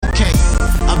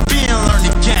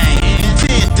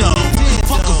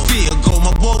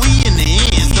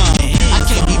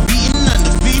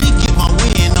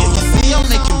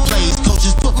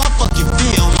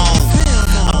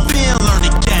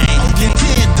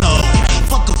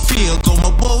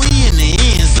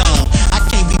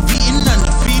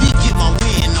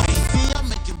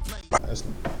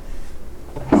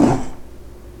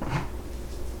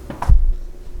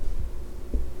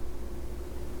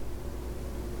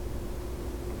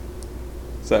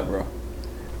What's up, bro?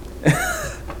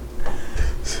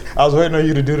 I was waiting on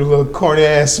you to do the little corny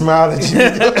ass smile that you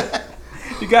do.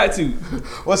 You got to.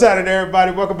 What's happening,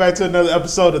 everybody? Welcome back to another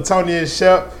episode of Tony and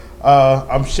Shep.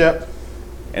 I'm Shep.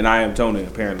 And I am Tony,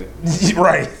 apparently.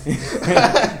 Right.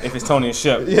 If it's Tony and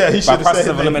Shep. Yeah, he should have said by process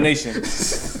of that. elimination,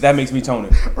 that makes me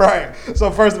Tony. Right.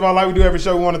 So first of all, like we do every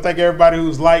show, we want to thank everybody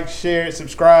who's liked, shared,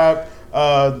 subscribed,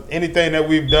 anything that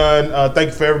we've done.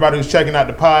 Thank you for everybody who's checking out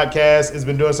the podcast. It's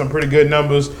been doing some pretty good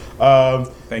numbers.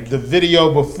 Thank you. The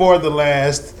video before the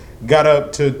last got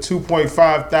up to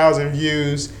 2.5 thousand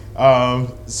views.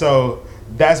 So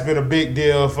that's been a big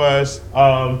deal for us.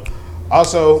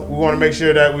 Also, we want to make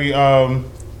sure that we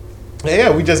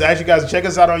just ask you guys to check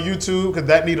us out on YouTube because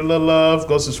that need a little love.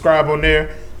 Go subscribe on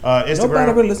there. Instagram.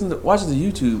 Nobody really watches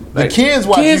the YouTube. The kids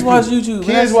watch YouTube.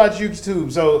 Kids man. watch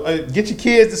YouTube. So get your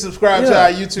kids to subscribe to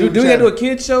our YouTube Do we got to channel. do a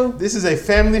kids show? This is a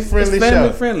family-friendly show.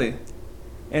 Family friendly.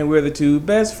 And we're the two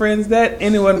best friends that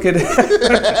anyone could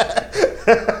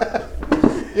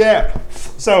Yeah.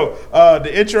 So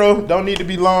the intro don't need to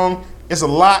be long. It's a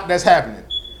lot that's happening.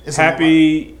 It's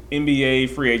Happy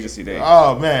NBA free agency day.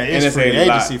 Oh man, it's free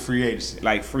agency, lot. free agency.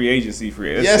 Like free agency.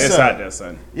 Yes, it's sir. out there,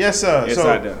 son. Yes, sir. It's so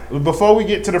out there. Before we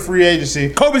get to the free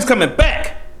agency, Kobe's coming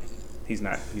back. He's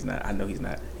not. I know he's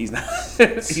not. He's not.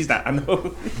 He's not. I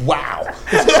know. wow,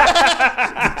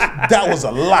 that was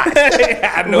a lot.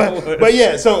 I know. But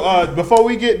yeah, so before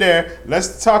we get there,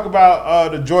 let's talk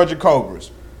about the Georgia Cobras.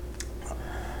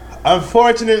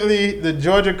 Unfortunately, the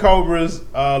Georgia Cobras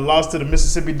lost to the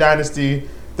Mississippi Dynasty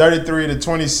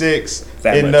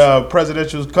 33-26 in the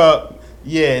Presidential Cup.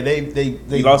 Yeah, they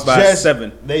lost by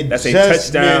 7. That's a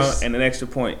touchdown and an extra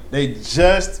point. They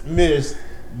just missed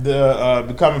the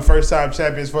becoming first-time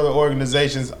champions for the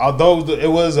organizations. Although it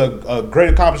was a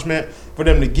great accomplishment for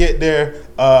them to get there,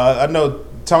 I know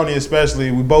Tony especially,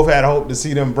 we both had hope to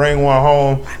see them bring one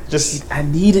home. I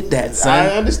needed that, son.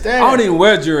 I understand. I don't even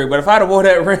wear jewelry, but if I'd have wore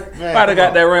that ring, if I'd have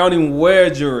got that ring, I don't even wear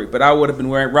jewelry, but I would have been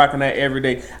rocking that every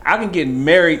day. I can get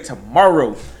married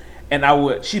tomorrow,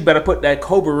 and she better put that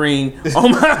Cobra ring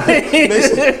on my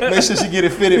make sure she get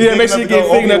it fitted. Yeah, make sure you get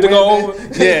it big enough to go over.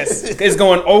 Yes, it's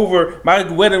going over. My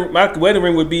wedding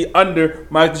ring would be under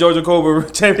my Georgia Cobra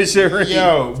championship ring.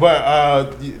 Yo,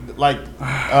 but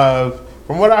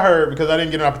from what I heard, because I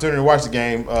didn't get an opportunity to watch the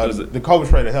game, the Cobras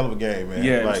played a hell of a game, man.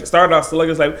 Yeah, started off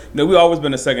sluggish. We always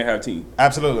been a second half team.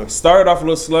 Absolutely. Started off a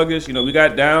little sluggish. We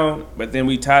got down, but then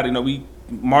we tied. We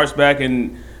marched back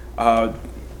and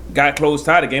got close,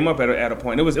 tied the game up at a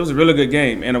point. It was a really good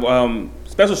game. And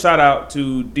special shout out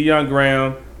to Deion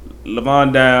Graham,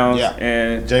 Levon Downs,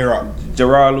 and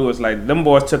Gerard Lewis. Like them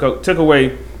boys took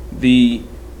away the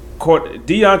court.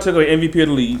 Deion took away MVP of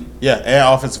the league. Yeah, and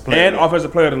offensive player.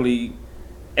 Of the league.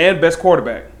 And best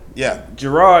quarterback. Yeah.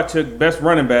 Gerard took best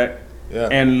running back. Yeah.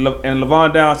 And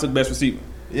Levon Downs took best receiver.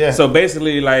 Yeah. So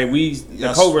basically,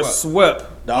 the Cobras swept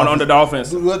under the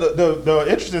offense. Well, the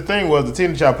interesting thing was the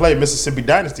team that y'all played, Mississippi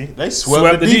Dynasty, they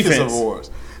swept the defensive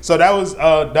awards. So that was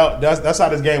that's how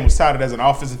this game was touted as an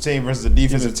offensive team versus a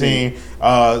defensive team.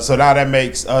 So now that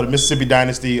makes the Mississippi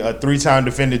Dynasty a 3-time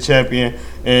defending champion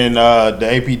in the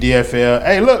APDFL.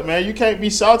 Hey, look, man, you can't be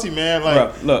salty, man.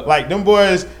 Like them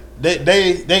boys.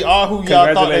 They are who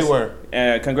y'all thought they were.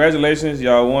 Congratulations,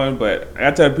 y'all won. But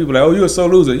I tell people like, "Oh, you're a sore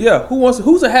loser." Yeah,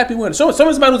 who's a happy winner? Show me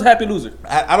somebody who's a happy loser.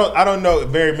 I don't know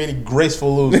very many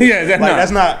graceful losers. Yeah,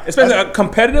 that's not especially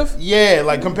competitive. Yeah,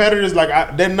 like competitors,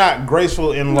 they're not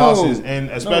graceful in losses, and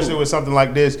especially with something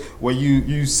like this where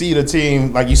you see the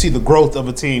team, like you see the growth of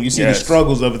a team, you see the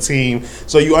struggles of a team,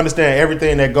 so you understand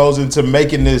everything that goes into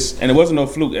making this. And it wasn't no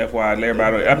fluke, FYI.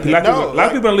 Everybody, a lot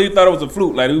of people in the league thought it was a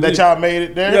fluke. Y'all made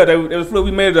it there. Yeah, it was a fluke.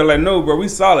 We made it there. Like, no, bro, we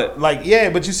solid.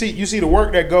 But you see the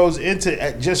work that goes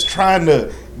into just trying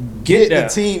to get the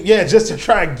team. Yeah, just to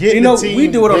try and get the team. We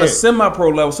do it on a semi-pro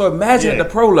level. So imagine at the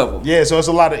pro level. Yeah, so it's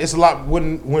a lot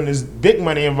when there's big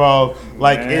money involved.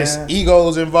 It's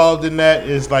egos involved in that.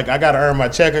 It's like I got to earn my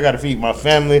check. I got to feed my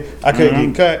family. I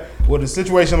couldn't get cut. With a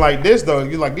situation like this, though,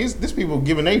 you're like these people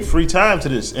giving their free time to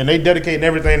this, and they dedicating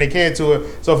everything they can to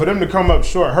it. So for them to come up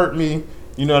short hurt me.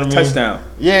 You know what I mean? Touchdown.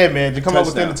 Yeah, man. To come up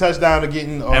within the touchdown to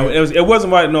getting. And it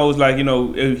wasn't it was like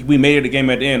we made it a game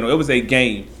at the end. It was a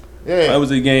game. Yeah. It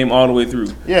was a game all the way through.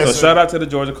 Yeah. So shout out to the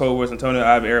Georgia Cobras, Antonio,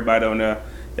 Ivy, everybody on there.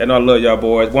 I know I love y'all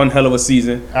boys. One hell of a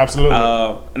season. Absolutely.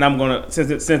 And I'm gonna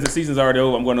since the season's already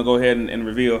over, I'm gonna go ahead and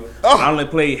reveal. I only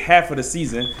played half of the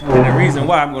season, and the reason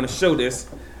why I'm gonna show this.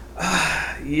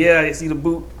 You see the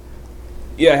boot.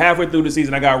 Yeah, halfway through the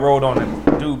season, I got rolled on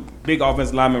it. Dude, big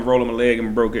offensive lineman rolled on my leg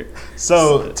and broke it.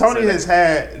 So Tony has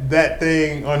had that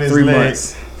thing on his 3 leg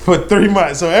months. for 3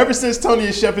 months. So ever since Tony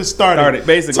and Shep has started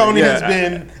basically, Tony has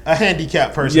been a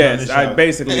handicapped person on this show. I'm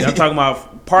talking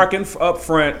about parking up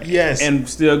front and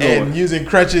still going. And using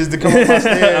crutches to come up my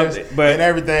stairs and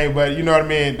everything. But you know what I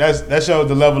mean? That shows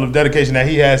the level of dedication that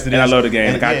he has to this. And I love the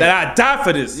game. I die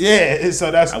for this. Yeah, so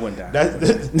that's... I wouldn't die.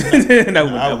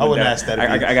 I wouldn't ask that.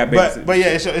 I got babies. But yeah,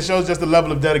 it shows just the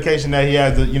level of dedication that he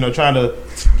has to, trying to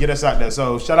get us out there.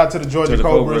 So shout out to the Georgia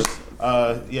Cobras.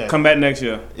 Come back next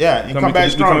year. Yeah, and come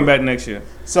back strong. Coming back next year.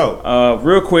 So,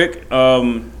 real quick.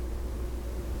 We're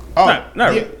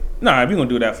gonna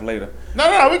do that for later.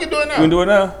 No, we can do it now. We can do it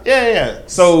now. Yeah.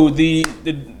 So the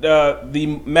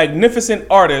magnificent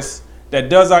artist that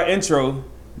does our intro,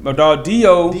 my dog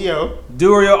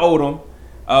Duria Odom,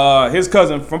 his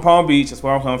cousin from Palm Beach. That's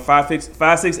where I'm coming.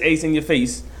 5'6" in your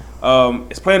face.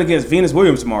 Is playing against Venus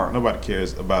Williams tomorrow. Nobody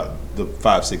cares about the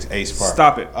 5'6" ace part.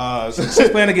 Stop it. She's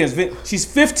playing against. She's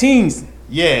 15.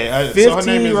 Yeah,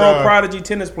 15-year-old prodigy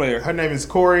tennis player. Her name is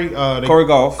Corey. Corey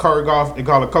Golf. Corey Golf. They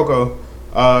call her Coco.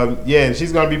 And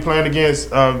she's gonna be playing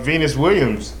against Venus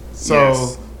Williams.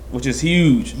 Which is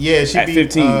huge. Yeah, she at beat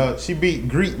 15. She beat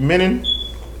Greet Menin,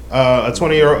 a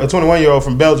 21-year-old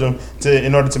from Belgium,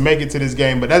 in order to make it to this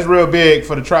game. But that's real big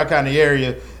for the Tri-County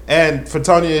area. And for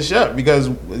Tony and Shep, because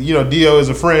Dio is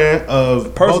a friend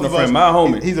of personal both of friend, us. my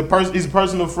homie. He's a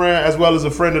personal friend as well as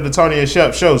a friend of the Tony and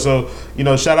Shep show. So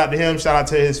shout out to him, shout out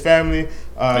to his family.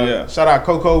 Shout out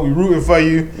Coco, we rooting for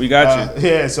you. We got you.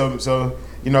 Yeah, so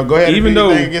go ahead. Even and do though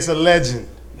your thing against a legend,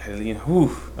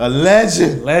 a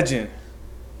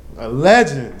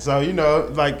legend. So you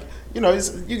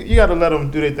got to let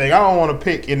them do their thing. I don't want to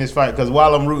pick in this fight because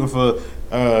while I'm rooting for.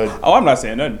 I'm not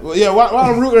saying nothing. Well, yeah, while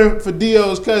I'm rooting for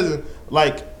Dio's cousin,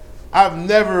 I've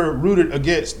never rooted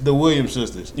against the Williams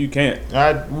sisters. You can't.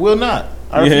 I will not.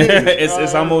 I refuse.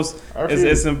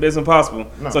 It's impossible.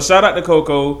 No. So shout out to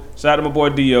Coco. Shout out to my boy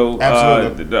Dio.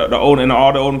 Absolutely. The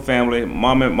Odom family.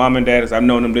 Mom and dad. I've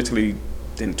known them literally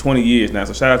in 20 years now.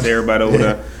 So shout out to everybody over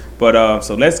there. But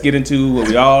so let's get into what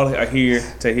we all are here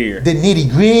to hear. The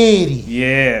nitty gritty.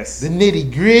 Yes. The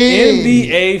nitty gritty.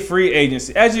 NBA free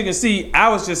agency. As you can see, I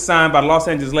was just signed by the Los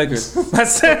Angeles Lakers.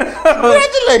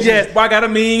 Congratulations. Yes, boy, I got a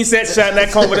mean set shot in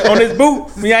that corner on his boot.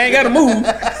 I mean, I ain't got to move.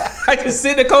 I can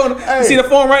sit in the corner. Hey, see the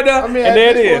form right there? And there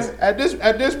it is. At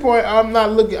this point, I'm not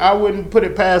looking. I wouldn't put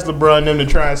it past LeBron and them to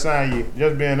try and sign you.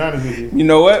 Just being honest with you. You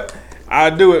know what?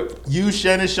 I'll do it. You,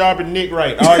 Shannon Sharp, and Nick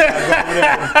Wright. All right,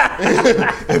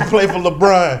 and play for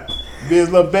LeBron. Be his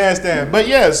little bandstand. But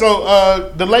yeah, so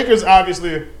the Lakers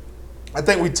obviously, I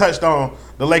think we touched on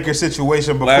the Lakers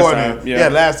situation before then. Yeah,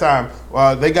 last time.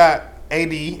 They got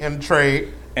AD in the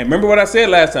trade. And remember what I said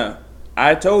last time?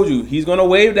 I told you he's gonna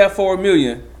waive that $4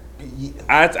 million.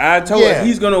 I told you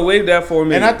he's gonna waive that $4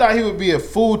 million. And I thought he would be a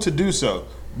fool to do so.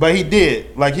 But he did.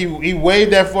 He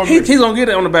waived that $4 million. He's gonna get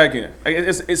it on the back end.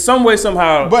 It's some way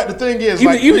somehow. But the thing is,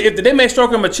 even if they may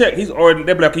stroke him a check, or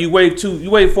they'll be like, you waive $2,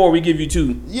 you waive $4, we give you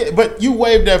 $2. Yeah, but you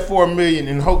waived that $4 million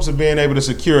in hopes of being able to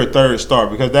secure a third star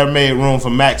because that made room for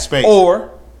max space.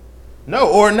 Or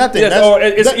nothing.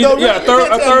 Yes, a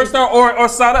third star or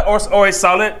solid or a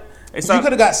solid. You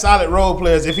could have got solid role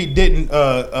players if he didn't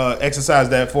exercise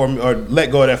that $4 million or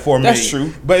let go of that $4 million. That's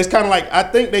true. But it's kind of like I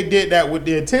think they did that with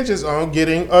the intentions on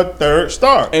getting a third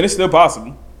star. And it's still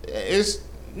possible. It's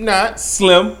not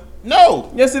slim.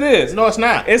 No. Yes, it is. No, it's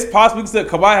not. It's possible because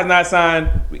Kawhi has not signed,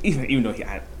 even though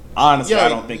honestly, I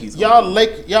don't think he's. Y'all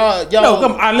LeBron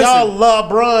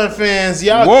fans,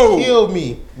 y'all kill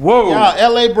me. Whoa.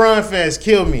 Y'all LA Bron fans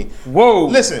kill me. Whoa.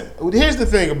 Listen, here's the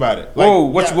thing about it.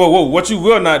 What you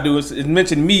will not do is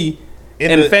mention me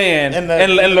and LeBron fans, and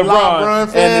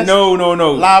no.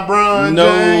 LeBron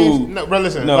James. No, bro,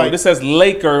 listen. This says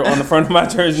Laker on the front of my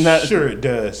jersey. Sure it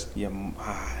does. Yeah.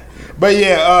 But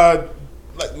yeah,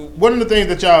 one of the things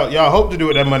that y'all hope to do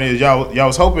with that money is y'all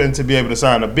was hoping to be able to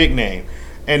sign a big name.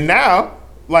 And now,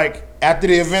 after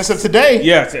the events of today,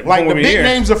 the big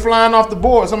names are flying off the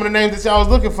board. Some of the names that y'all was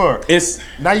looking for.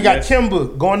 Now you got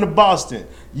Kemba going to Boston.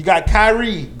 You got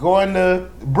Kyrie going to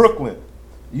Brooklyn.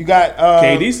 You got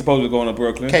KD's supposed to go to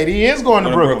Brooklyn. KD is going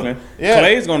to Brooklyn. Yeah.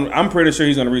 Clay's going. I'm pretty sure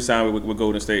he's going to re-sign with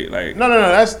Golden State.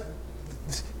 No.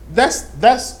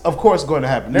 That's of course going to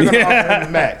happen. They're going to offer him the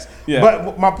max. Yeah.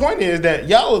 But my point is that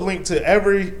y'all would link to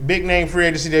every big name free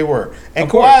agency they were, and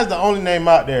Kawhi is the only name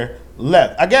out there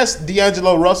left. I guess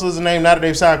D'Angelo Russell is the name now that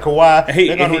they've signed Kawhi.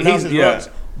 They're going to announce his rights.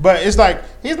 But it's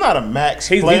he's not a max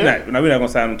player. We're not going to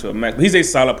sign him to a max. But he's a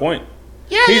solid point.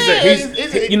 Yeah,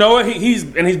 you know what? He's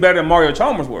better than Mario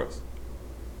Chalmers was.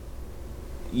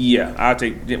 Yeah, I'll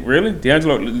take. Really,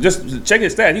 D'Angelo? Just check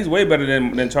his stats. He's way better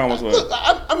than Chalmers was. Look,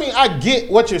 I mean, I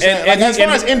get what you're saying. As far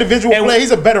as individual play,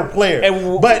 he's a better player.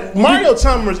 But Mario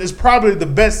Chalmers is probably the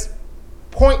best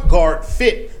point guard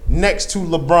fit next to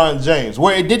LeBron James,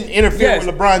 where it didn't interfere with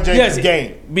LeBron James'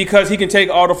 game. Because he can take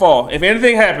all the fall. If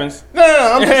anything happens. No,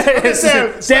 I'm just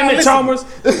saying. Damn it, Chalmers.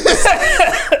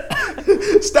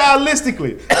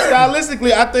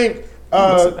 Stylistically, I think.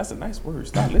 That's a nice word,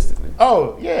 stylistically.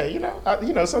 Oh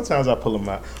yeah, sometimes I pull them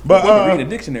out, but read a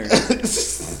dictionary.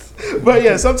 But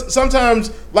yeah,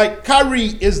 sometimes like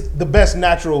Kyrie is the best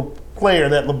natural player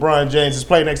that LeBron James has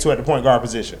played next to at the point guard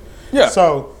position. Yeah.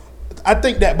 So I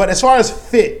think that, but as far as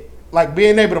fit, like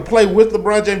being able to play with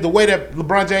LeBron James, the way that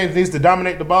LeBron James needs to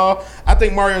dominate the ball, I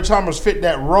think Mario Chalmers fit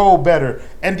that role better.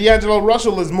 And D'Angelo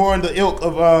Russell is more in the ilk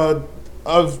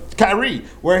of Kyrie,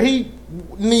 where he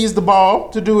needs the ball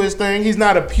to do his thing. He's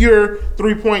not a pure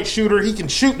 3-point shooter. He can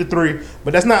shoot the three,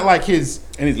 but that's not like his.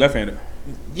 And he's left-handed.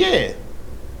 Yeah.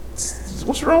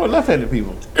 What's wrong with left-handed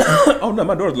people? Oh no,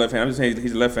 my daughter's left-handed. I'm just saying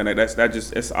he's left-handed.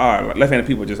 It's odd. Like, left-handed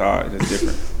people are just odd. It's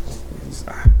different.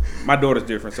 My daughter's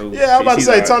different, so yeah. I'm about to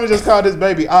say odd. Tony just called his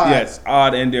baby odd. Yes,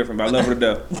 odd and different. But I love her to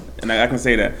death, and I can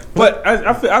say that. But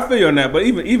I feel you on that. But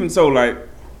even so, like,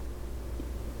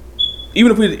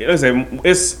 even if let's say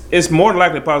it's more than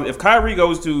likely possible if Kyrie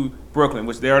goes to Brooklyn,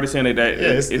 which they're already saying that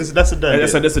that's a done deal.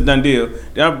 That's a done deal.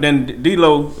 Then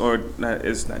D'Lo, or not,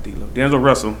 it's not D'Lo, D'Angelo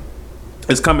Russell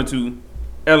is coming to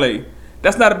LA.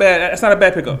 That's not a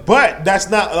bad pickup. But that's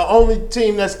not the only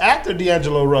team that's after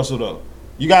D'Angelo Russell though.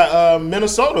 You got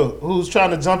Minnesota who's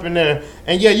trying to jump in there,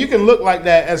 and yeah, you can look like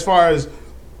that as far as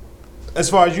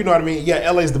you know what I mean. Yeah,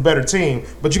 LA's the better team,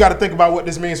 but you got to think about what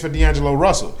this means for D'Angelo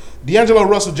Russell. D'Angelo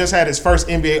Russell just had his first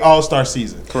NBA All-Star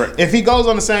season. Correct. If he goes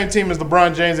on the same team as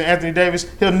LeBron James and Anthony Davis,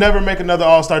 he'll never make another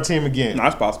All-Star team again. No,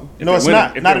 it's possible. No, it's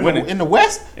not. Not in the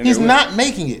West. He's not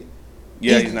making it.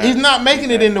 Yeah, he's not making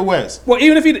it in the West. Well,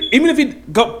 even if he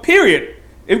go period.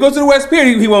 If he goes to the West,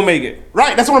 period, he won't make it.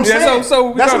 Right, that's what I'm saying.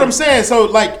 So that's what I'm saying. So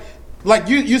like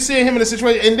you see him in a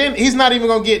situation, and then he's not even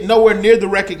gonna get nowhere near the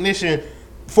recognition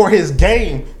for his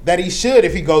game that he should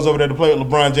if he goes over there to play with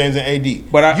LeBron James and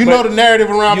AD. But know the narrative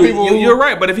around people. You're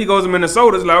right, but if he goes to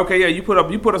Minnesota, it's like, okay, yeah, you put up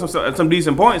some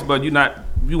decent points, but you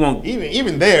won't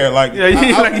even there. Like, yeah,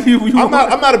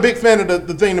 I'm not a big fan of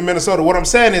the thing to Minnesota. What I'm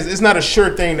saying is, it's not a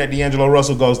sure thing that D'Angelo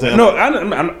Russell goes there. No,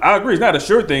 I agree. It's not a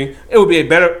sure thing. It would be a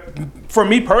better, for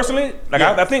me personally. Like,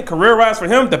 yeah. I think career-wise for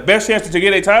him, the best chance to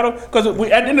get a title, because at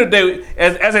the end of the day,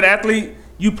 as an athlete,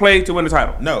 you play to win the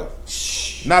title. No,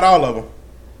 not all of them.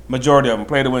 Majority of them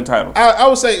play to win titles. I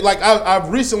would say, like, I've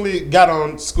recently got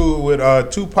on school with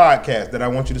 2 podcasts that I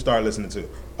want you to start listening to.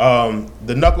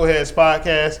 The Knuckleheads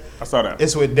podcast. I saw that.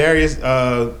 It's with Darius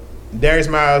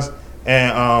Miles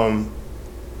and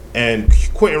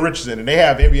Quentin Richardson, and they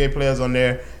have NBA players on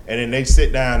there, and then they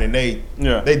sit down and they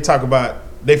talk about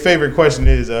their favorite question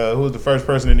is who's the first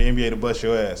person in the NBA to bust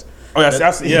your ass. Oh yeah.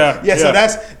 So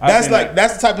that's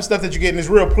the type of stuff that you get in this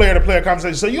real player-to-player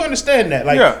conversation. So you understand that,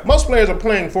 like, most players are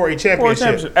playing for a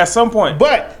championship at some point.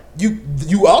 But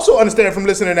you also understand from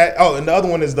listening to that. Oh, and the other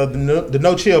one is the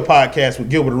No Chill podcast with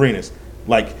Gilbert Arenas.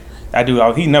 Like, I do.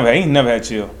 He ain't never had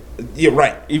chill. Yeah,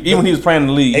 right. Even when he was playing in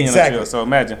the league, exactly. He chill, so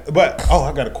imagine. But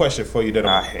I got a question for you that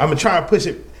I'm gonna try and push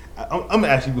it. I'm gonna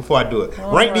ask you before I do it.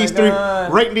 Rank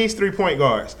these 3 point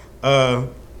guards.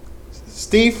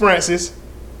 Steve Francis,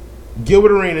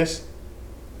 Gilbert Arenas,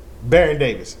 Baron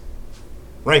Davis.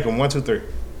 Rank them 1, 2, 3.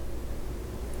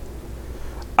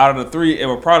 Out of the 3, it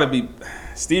would probably be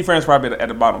Steve Francis probably at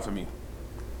the bottom for me.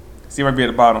 Steve might be at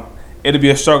the bottom. It'd be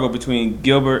a struggle between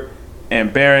Gilbert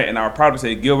and Barrett, and I would probably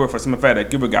say Gilbert for some fact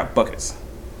that Gilbert got buckets.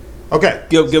 Okay.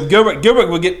 Gilbert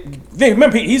would get.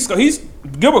 Remember,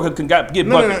 Gilbert can get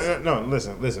buckets. No.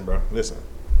 Listen, bro. Listen.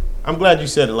 I'm glad you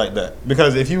said it like that,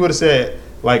 because if you would have said,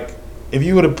 like, if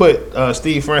you would have put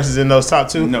Steve Francis in those top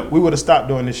 2, we would have stopped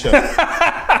doing this show.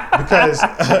 Because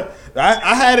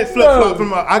I had it flip flop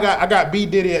from I got B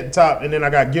Diddy at the top, and then I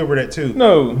got Gilbert at 2.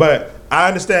 No, but I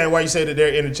understand why you say that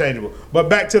they're interchangeable. But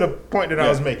back to the point that I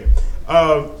was making.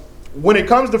 When it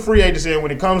comes to free agency and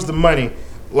when it comes to money,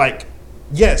 like,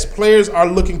 yes, players are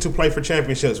looking to play for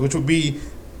championships, which would be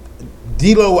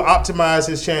D'Lo will optimize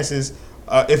his chances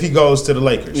if he goes to the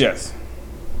Lakers. Yes,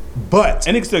 but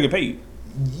and he can still get paid.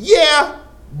 Yeah,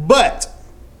 but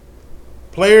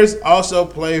players also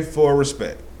play for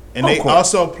respect. And they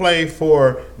also play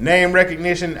for name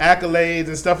recognition, accolades,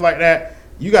 and stuff like that.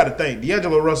 You got to think,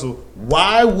 D'Angelo Russell,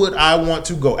 why would I want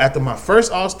to go, after my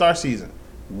first All-Star season,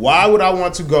 why would I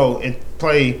want to go and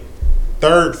play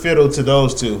third fiddle to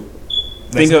those 2?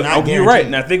 You're right.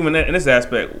 Now, think of it in this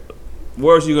aspect.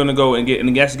 Where else you going to go and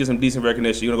actually get some decent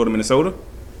recognition? You going to go to Minnesota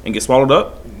and get swallowed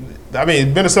up? I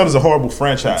mean, Minnesota's a horrible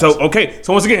franchise. So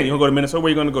once again, you gonna go to Minnesota? Where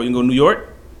you gonna go? You gonna go to New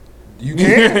York? You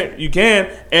can. You can.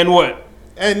 And what?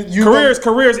 And you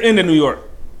careers end in New York.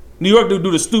 New York do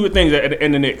the stupid things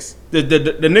in the Knicks. The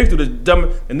Knicks do the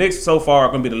dumb. The Knicks so far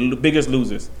are gonna be the biggest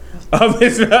losers of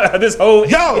this whole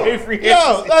free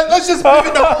agency. Let's just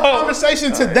pivot the whole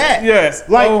conversation to that. Yes.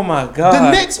 Like, oh my God.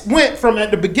 The Knicks went from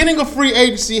at the beginning of free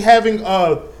agency having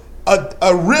a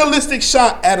realistic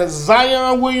shot at a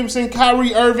Zion Williamson,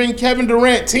 Kyrie Irving, Kevin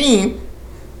Durant team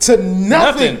to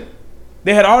nothing.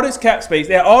 They had all this cap space.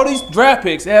 They had all these draft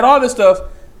picks. They had all this stuff.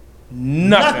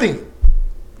 Nothing.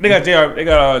 They got JR. They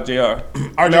got JR.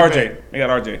 RJ. They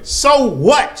got RJ. So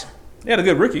what? They had a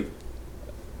good rookie.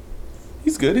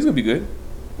 He's good. He's gonna be good.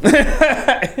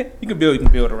 You can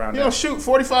build around that. He'll shoot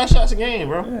 45 shots a game,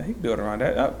 bro. Yeah, he can build around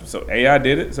that. So AI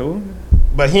did it. So,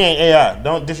 but he ain't AI.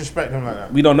 Don't disrespect him like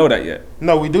that. We don't know that yet.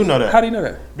 No, we do know that. How do you know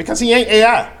that? Because he ain't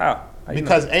AI. How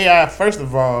because AI, first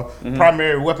of all,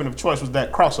 primary weapon of choice was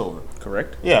that crossover.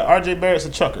 Correct. Yeah, RJ Barrett's a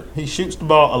chucker. He shoots the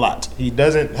ball a lot. He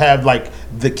doesn't have like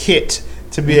the kit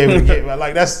to be able to get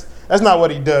like that's not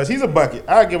what he does. He's a bucket.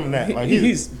 I'll give him that. Like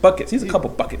he's buckets. He's a couple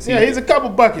buckets. Yeah, he's a couple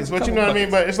buckets. But you know what I mean.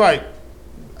 But it's like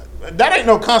that ain't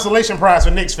no consolation prize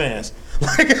for Knicks fans.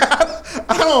 Like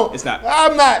I don't. It's not.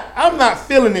 I'm not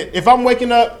feeling it. If I'm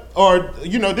waking up or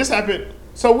this happened.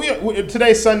 So we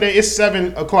today's Sunday. It's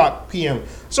 7:00 p.m.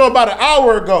 So about an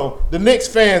hour ago, the Knicks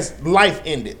fans' life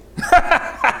ended.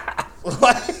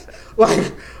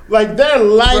 like their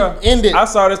life ended. I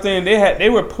saw this thing. They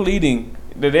were pleading.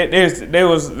 There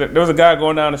was a guy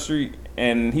going down the street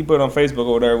and he put on Facebook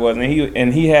or whatever it was,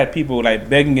 and he had people like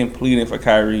begging and pleading for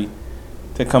Kyrie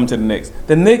to come to the Knicks.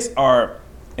 The Knicks are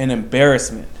an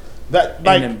embarrassment. That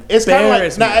like it's kind of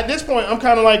like now at this point I'm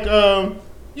kind of like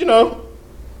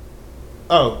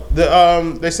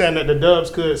they saying that the Dubs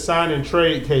could sign and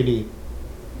trade KD.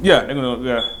 Yeah, they're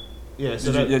gonna yeah.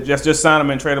 So just sign them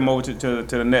and trade them over to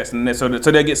the Nets, so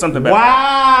they get something back.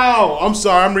 Wow, I'm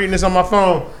sorry, I'm reading this on my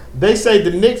phone. They say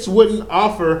the Knicks wouldn't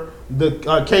offer the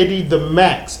KD the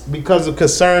max because of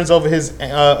concerns over his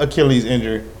Achilles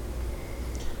injury.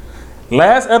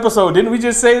 Last episode, didn't we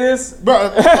just say this?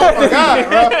 Bro, oh my God,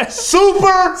 bro.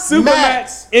 Super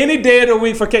max. Any day of the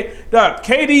week for KD. Dog,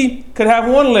 KD could have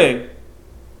one leg.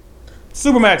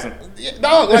 Super maxing.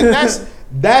 Dog, like that's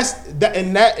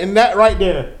that right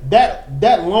there.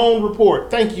 That long report.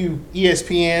 Thank you,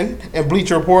 ESPN and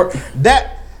Bleacher Report.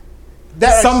 That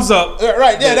sums up.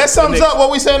 Right, yeah, that sums up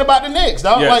what we saying about the Knicks,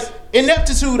 dog. Yes. Like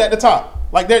ineptitude at the top.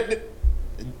 Like that.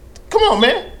 Come on,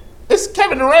 man. It's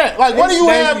Kevin Durant. Like, what do you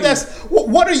have?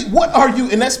 What are you?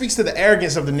 And that speaks to the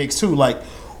arrogance of the Knicks too. Like,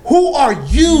 who are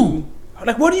you?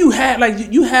 Like, what do you have?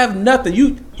 Like, you have nothing.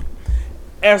 You,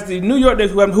 as the New York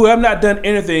Knicks, who have not done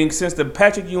anything since the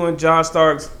Patrick Ewing, John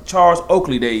Starks, Charles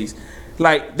Oakley days.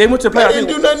 Like, they went to the playoffs. They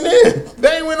didn't do nothing then.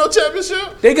 They ain't win no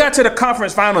championship. They got to the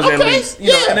conference finals at least.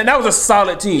 You know, and that was a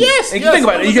solid team. Yes, and you think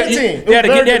about it.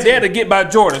 They had to get by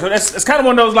Jordan. So it's kind of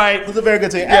one of those like. It was a very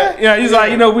good team. Yeah, he's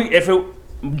like,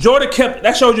 Jordan kept,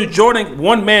 that shows you Jordan,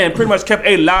 one man, pretty much kept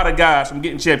a lot of guys from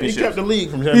getting championships. He kept the league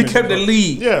from championships. He kept the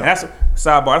league. Yeah. And that's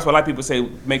sidebar. That's what a lot of people say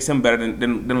makes him better than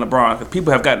LeBron, because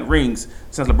people have gotten rings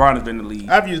since LeBron has been in the league.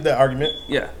 I've used that argument.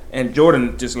 Yeah. And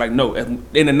Jordan just like, no. In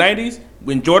the 90s,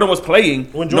 when Jordan was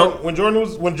playing. Once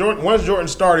Jordan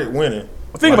started winning.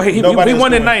 Well, think about it. He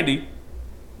won in 90.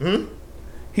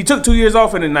 He took 2 years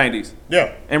off in the 90s.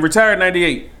 Yeah. And retired in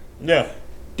 98. Yeah.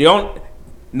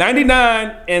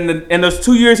 99 and those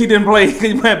 2 years he didn't play,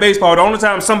 he played baseball. The only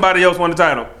time somebody else won the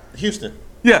title. Houston.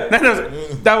 Yeah,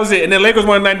 that was it. And then Lakers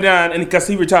won in 99 and because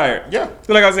he retired. Yeah.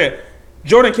 So like I said,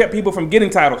 Jordan kept people from getting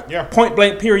titles. Yeah. Point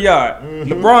blank, period.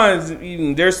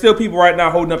 LeBron's, there's still people right now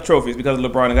holding up trophies because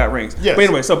LeBron got rings. Yes. But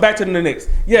anyway, so back to the Knicks.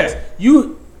 Yes,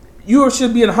 you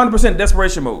should be in 100%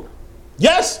 desperation mode.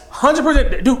 Yes,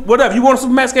 100%. Dude, whatever. You want to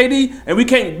supermax KD and we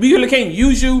really can't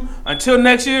use you until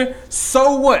next year.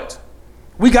 So what?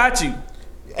 We got you.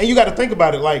 And you got to think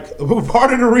about it. Like,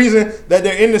 part of the reason that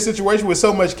they're in this situation with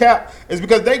so much cap is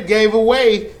because they gave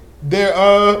away their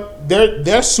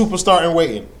superstar in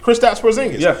waiting, Kristaps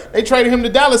Porzingis. Yeah. They traded him to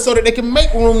Dallas so that they can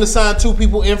make room to sign two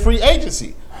people in free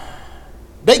agency.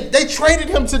 They traded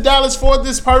him to Dallas for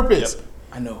this purpose. Yep.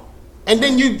 I know. And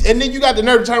then you got the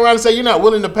nerve to turn around and say you're not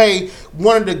willing to pay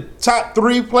one of the top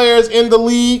 3 players in the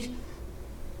league.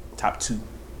 Top 2.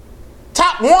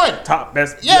 Top 1.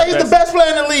 He's the best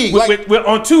player in the league.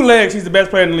 On 2 legs, he's the best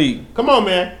player in the league. Come on,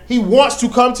 man. He wants to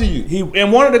come to you. He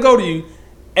wanted to go to you.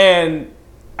 And,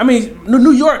 I mean,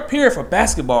 New York, period, for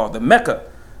basketball, the Mecca.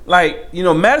 Like,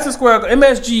 Madison Square,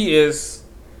 MSG is,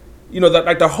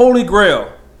 like the holy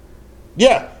grail.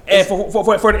 Yeah. And for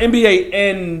the NBA.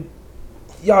 And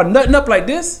Y'all nutting up like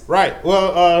this? Right.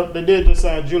 Well, they did just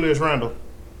sign Julius Randle.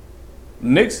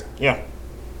 Knicks? Yeah.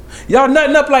 Y'all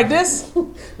nutting up like this?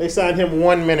 They signed him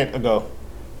 1 minute ago.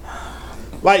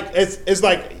 Like it's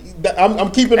like I'm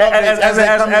keeping up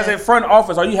as a front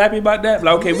office. Are you happy about that?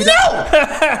 Like, okay, we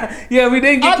yeah, we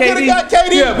didn't get KD. I could have got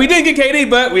KD. Yeah, we didn't get KD,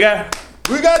 but we got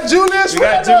Julius. We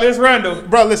got Julius Randle.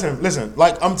 Bro, listen.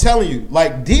 Like I'm telling you,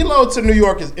 like D'Lo to New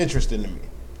York is interesting to me.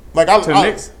 Like to the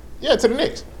Knicks. Yeah, to the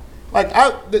Knicks. Like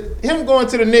him going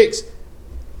to the Knicks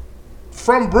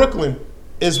from Brooklyn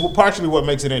is partially what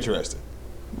makes it interesting.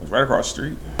 It's right across the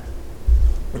street.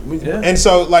 Yeah. And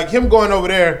so, like him going over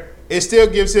there, it still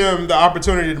gives him the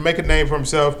opportunity to make a name for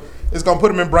himself. It's gonna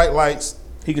put him in bright lights.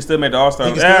 He can still make the All-Star.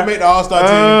 He can still make the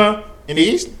All-Star team in the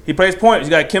East. He plays point. You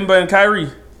got Kimba and Kyrie.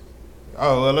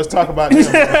 Oh well, let's talk about them.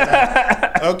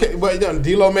 Okay, but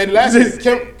D'Lo made it last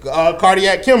year.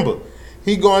 Cardiac Kimba.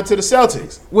 He going to the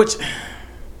Celtics. Which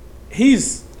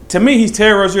to me he's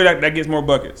Terry Rozier that gets more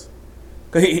buckets.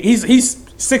 Cause he's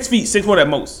 6 feet, 6'1" at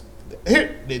most.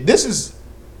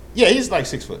 He's like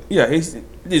 6 foot. Yeah,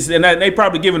 and they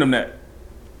probably giving him that.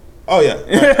 Oh yeah,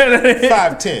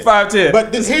 5'10". 5'10".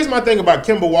 But here's my thing about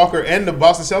Kemba Walker and the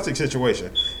Boston Celtics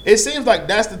situation. It seems like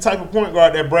that's the type of point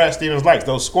guard that Brad Stevens likes.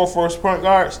 Those score first point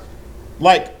guards.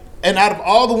 Like, and out of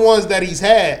all the ones that he's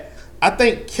had, I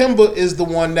think Kemba is the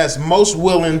one that's most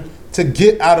willing to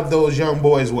get out of those young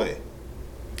boys' way.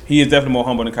 He is definitely more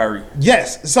humble than Kyrie.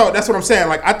 Yes, so that's what I'm saying.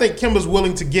 Like, I think Kemba's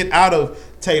willing to get out of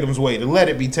Tatum's way, to let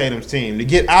it be Tatum's team, to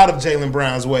get out of Jaylen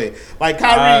Brown's way. Like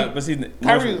Kyrie, but see,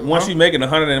 once you make it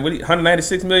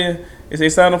 196 million, is they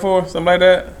signing for something like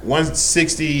that?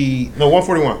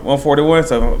 141. 141.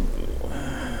 So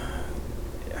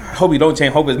I hope he don't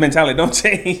change. Hope his mentality don't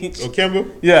change. Oh,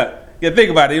 Kemba? Yeah.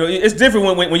 Think about it. It's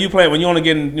different when you play. When you only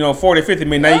getting 40, 50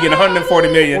 million. Now you getting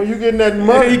 140 million. When you getting that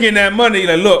money, you getting that money.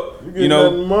 You're like, look,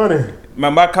 that money.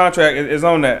 My contract is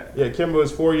on that. Yeah, Kemba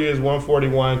is 4 years,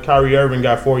 141. Kyrie Irving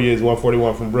got 4 years,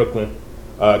 141 from Brooklyn.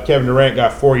 Kevin Durant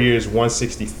got 4 years,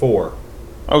 164.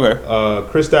 Okay.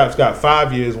 Kristaps got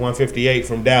 5 years, 158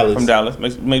 from Dallas.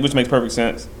 Which makes perfect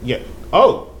sense. Yeah.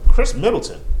 Oh, Chris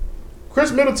Middleton.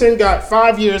 Chris Middleton got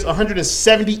 5 years,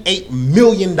 $178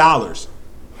 million.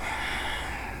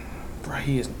 Bro,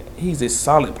 he's a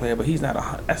solid player, but he's not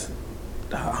that's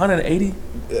 180.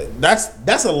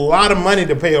 That's a lot of money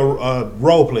to pay a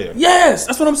role player. Yes,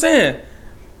 that's what I'm saying.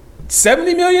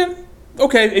 70 million?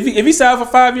 Okay, if he signed for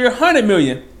 5 years, 100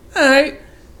 million. All right.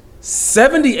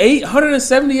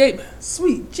 178.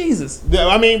 Sweet Jesus. Yeah,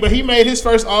 I mean, but he made his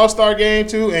first All-Star game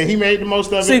too, and he made the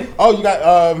most of it. Oh, you got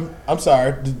I'm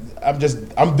sorry. I'm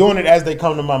doing it as they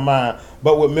come to my mind.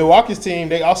 But with Milwaukee's team,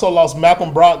 they also lost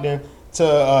Malcolm Brogdon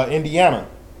to Indiana.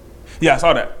 Yeah, I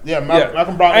saw that. Yeah,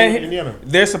 Malcolm Brogdon in Indiana.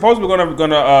 They're supposedly gonna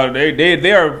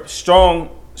they are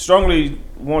strongly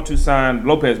want to sign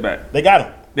Lopez back. They got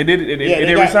him. They did.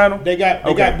 They re-sign him. They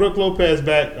got Brook Lopez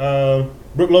back.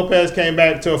 Brook Lopez came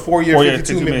back to a 4 year,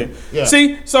 $52 million. Yeah.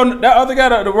 See, so that other guy,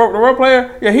 the role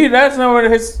player, that's not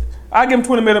his. I give him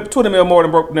 $20 million more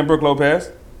than Brook Lopez.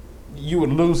 You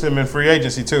would lose him in free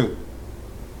agency too.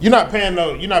 You're not paying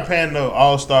no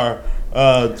All-Star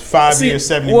 5 years,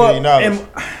 $70 million.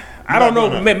 I don't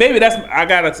know. Maybe I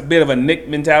got a bit of a Nick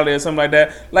mentality or something like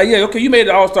that. Like, yeah, okay, you made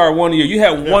the All-Star 1 year. You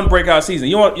had one breakout season.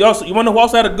 You want to know who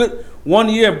also had a good 1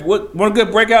 year, one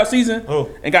good breakout season,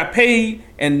 and got paid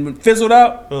and fizzled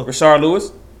out? Rashard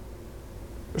Lewis.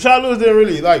 Rashard Lewis didn't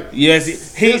really like.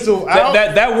 Yes,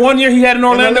 that 1 year he had in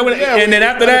Orlando, and then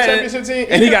after that,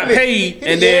 and he got paid,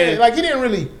 and then he didn't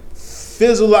really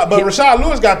fizzle out. But Rashard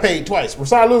Lewis got paid twice.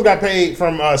 Rashard Lewis got paid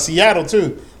from Seattle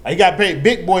too. He got paid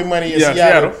big boy money in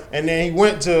Seattle, and then he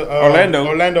went to Orlando,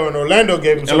 and Orlando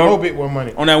gave him some more big boy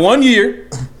money on that 1 year.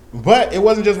 But it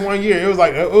wasn't just 1 year; it was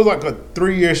like a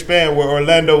 3 year span where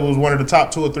Orlando was one of the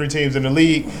top 2 or 3 teams in the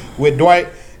league with Dwight,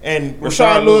 and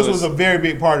Rashard Lewis was a very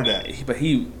big part of that. But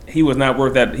he was not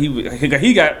worth that.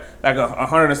 He got like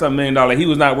 $100 or something million. He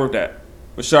was not worth that.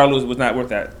 Rashard Lewis was not worth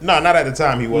that. No, not at the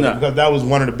time he wasn't, because that was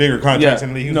one of the bigger contracts in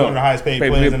the league. He was one of the highest paid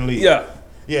players in the league.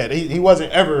 Yeah, he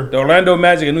wasn't ever. The Orlando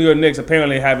Magic and New York Knicks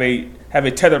apparently have a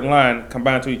tethered line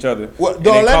combined to each other. Well,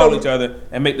 they call each other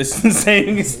and make the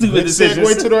same stupid decisions.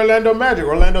 Segue to the Orlando Magic.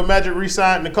 Orlando Magic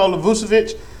re-signed Nikola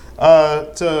Vucevic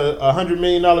to a $100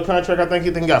 million contract. I think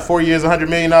he got 4 years, $100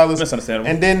 million. That's understandable.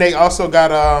 And then they also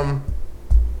got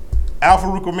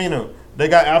Al-Farouq Aminu. They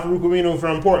got Al-Farouq Aminu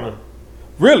from Portland.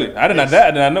 Really? I did not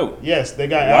know. Yes, they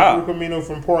got Al-Farouq Aminu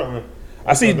from Portland.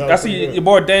 I see your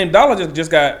boy Dame Dollar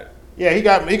just got. Yeah, he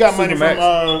got money from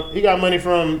he got money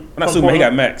from not Superman, he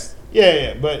got Max.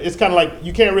 Yeah, but it's kind of like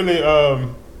you can't really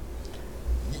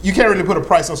you can't really put a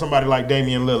price on somebody like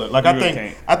Damian Lillard. Like, I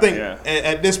think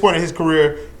at this point in his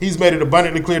career, he's made it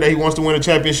abundantly clear that he wants to win a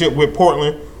championship with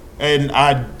Portland, and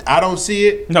I don't see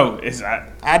it. No, it's not.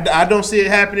 I don't see it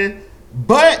happening.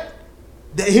 But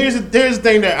here's the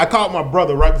thing that I called my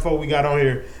brother right before we got on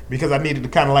here because I needed to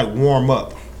kind of like warm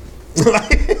up.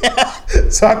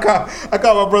 So I called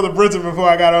my brother Brenton before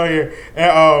I got on here,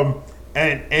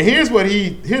 and here's what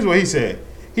he said.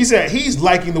 He said he's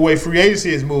liking the way free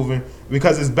agency is moving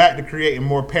because it's back to creating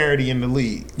more parity in the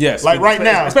league. Yes, like right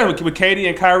now, especially with KD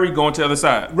and Kyrie going to the other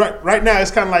side. Right now,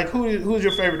 it's kind of like who's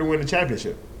your favorite to win the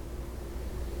championship?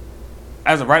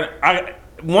 As of right,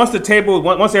 once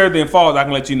everything falls, I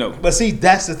can let you know. But see,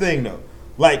 that's the thing though.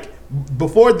 Like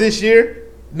before this year,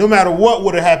 no matter what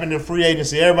would have happened in free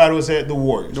agency, everybody would say the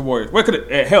Warriors. The Warriors. What could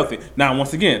it healthy? Now,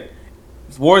 once again,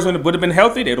 if the Warriors would have been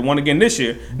healthy, they'd have won again this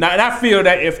year. Now, and I feel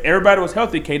that if everybody was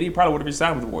healthy, KD probably would have been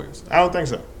signed with the Warriors. I don't think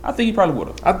so. I think he probably would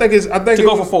have. I think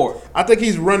for 4. I think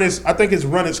it's run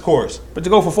its course. But to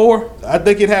go for 4, I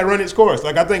think it had run its course.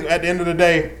 Like I think at the end of the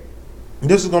day,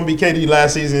 this is going to be KD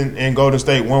last season in Golden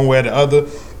State one way or the other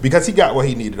because he got what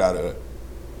he needed out of it.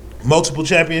 Multiple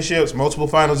championships, multiple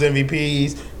finals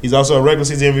MVPs. He's also a regular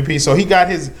season MVP. So he got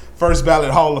his first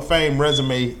ballot Hall of Fame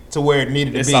resume to where it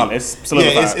needed to be. Solid. It's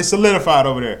solidified. Yeah, it's solidified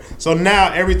over there. So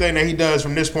now everything that he does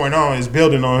from this point on is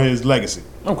building on his legacy.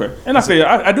 Okay. And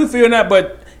I do feel that,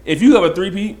 but if you have a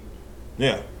 3-peat,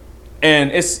 yeah,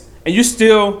 and you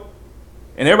still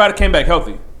and everybody came back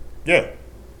healthy. Yeah.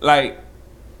 Like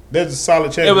there's a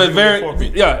solid chance. It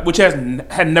was which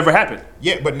had never happened.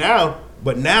 Yeah, but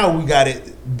now we got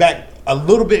it back a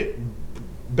little bit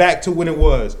back to when it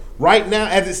was. Right now,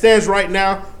 as it stands right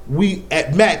now, we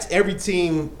at max every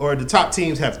team or the top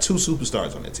teams have 2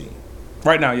 superstars on their team.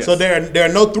 Right now, yes. So there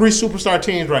are no 3 superstar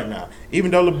teams right now. Even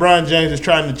though LeBron James is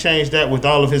trying to change that with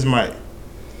all of his might.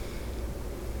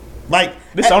 Like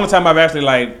this is the only time I've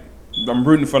actually I'm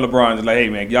rooting for LeBron. It's like, hey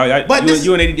man, y'all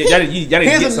need to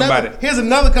get somebody. Here's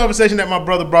another conversation that my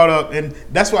brother brought up, and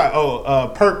that's why.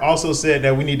 Perk also said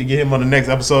that we need to get him on the next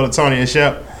episode of Tony and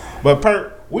Shep. But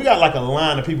Perk, we got like a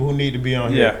line of people who need to be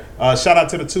on here. Yeah. Shout out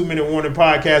to the 2 Minute Warning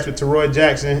podcast with Teroy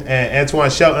Jackson and Antoine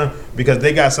Shelton because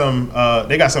they got some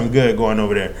good going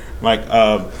over there. Like,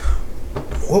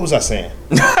 what was I saying?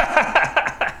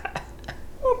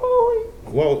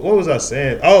 What was I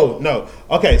saying? Oh no.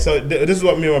 Okay, so this is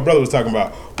what me and my brother was talking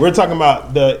about. We're talking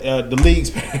about the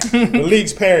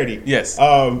league's parity. Yes.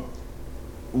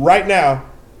 Right now,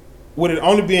 with it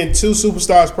only being 2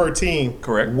 superstars per team,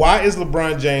 correct. Why is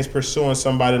LeBron James pursuing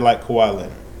somebody like Kawhi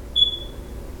Leonard?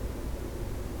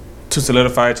 To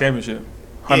solidify a championship.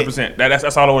 100%.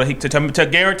 That's all I want to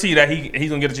guarantee that he's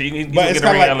gonna get a ring in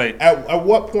LA. At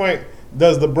what point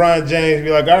does LeBron James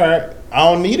be like, all right, I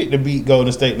don't need it to beat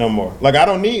Golden State no more. Like, I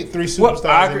don't need 3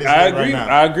 superstars in this league right now.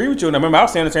 I agree with you. And I remember I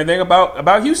was saying the same thing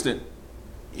about Houston.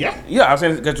 Yeah. Yeah, I was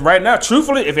saying because right now,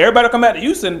 truthfully, if everybody come back to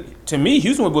Houston, to me,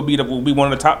 Houston would be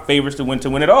one of the top favorites to win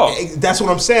it all. That's what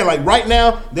I'm saying. Like, right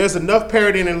now, there's enough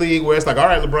parity in the league where it's like, all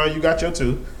right, LeBron, you got your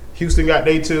 2. Houston got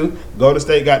their 2. Golden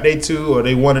State got their 2, or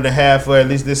they 1.5 for at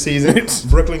least this season.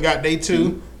 Brooklyn got their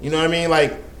 2. You know what I mean?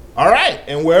 Like, all right.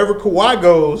 And wherever Kawhi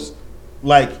goes,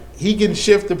 like, he can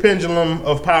shift the pendulum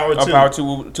of power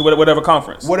to whatever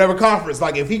conference. Whatever conference.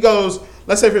 Like, if he goes,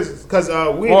 let's say, because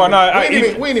we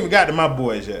ain't even got to my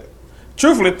boys yet.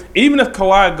 Truthfully, even if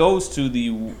Kawhi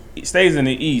stays in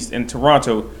the East in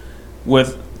Toronto,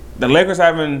 with the Lakers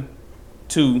having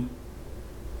 2,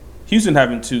 Houston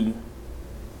having 2,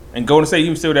 and Golden State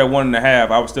even still at 1.5,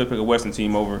 I would still pick a Western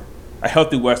team over a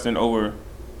healthy Western over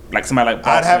like somebody like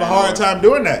Boston. I'd have a hard time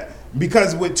doing that.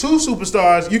 Because with 2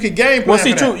 superstars, you can game plan for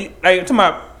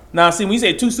that. When you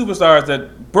say 2 superstars,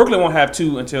 that Brooklyn won't have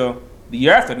 2 until the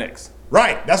year after next.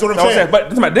 Right, that's what I'm saying.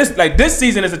 But this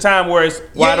season is a time where it's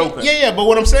wide open. Yeah. But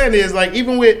what I'm saying is, like,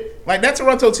 even with like that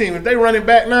Toronto team, if they run it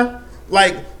back now,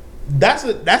 like that's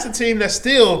a team that's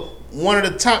still one of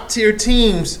the top tier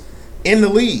teams in the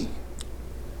league.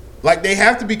 Like, they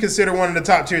have to be considered one of the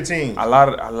top tier teams. A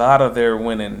lot of their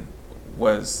winning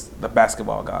was the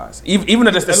basketball guys. Even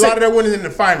a lot of their winning in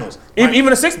the finals. Even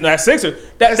the Sixers.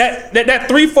 That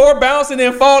 3-4 bounce and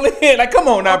then fall in. Like, come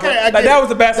on now, bro. Like, that was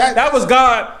the basketball. That was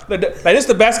God. Like, this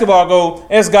the basketball goal.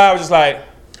 And this guy was just like,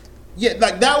 yeah,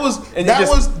 like that was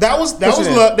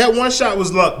luck. That one shot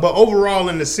was luck. But overall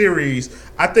in the series,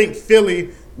 I think Philly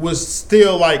was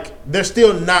still like, they're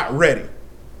still not ready.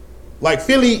 Like,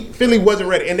 Philly wasn't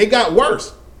ready, and they got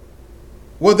worse.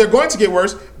 Well, they're going to get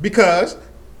worse because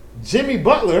Jimmy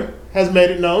Butler has made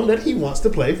it known that he wants to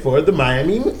play for the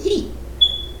Miami Heat.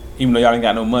 Even though y'all ain't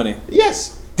got no money.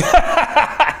 Yes. Y'all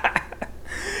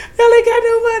ain't ain't got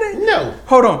no money. No.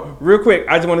 Hold on, real quick.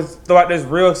 I just want to throw out this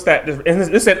real stat.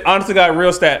 This said, honest to God,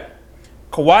 real stat.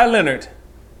 Kawhi Leonard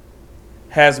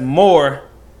has more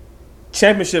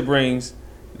championship rings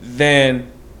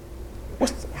than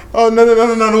Oh no!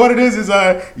 What it is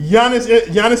Giannis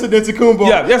Antetokounmpo.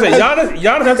 Yeah, that's it.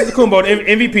 Giannis Antetokounmpo,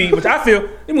 MVP, which I feel.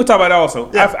 We can talk about that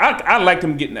also. Yeah. I liked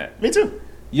him getting that. Me too.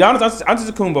 Giannis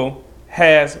Antetokounmpo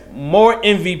has more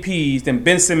MVPs than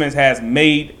Ben Simmons has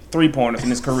made 3-pointers in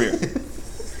his career.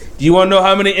 Do you want to know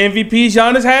how many MVPs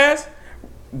Giannis has?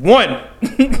 1.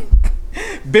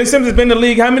 Ben Simmons has been in the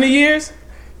league how many years?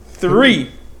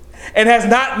 3. And has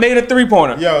not made a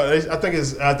 3-pointer. Yo, I think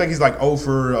he's like 0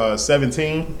 for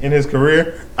 17 in his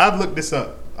career. I've looked this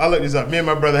up. Me and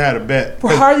my brother had a bet.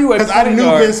 Bro, how are you? Because I knew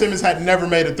Ben Simmons had never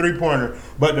made a 3-pointer,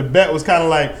 but the bet was kind of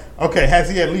like, okay,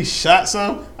 has he at least shot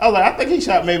some? I was like, I think he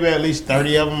shot maybe at least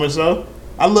 30 of them or so.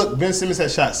 I looked. Ben Simmons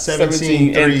has shot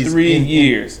 17 threes in 3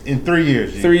 years. In 3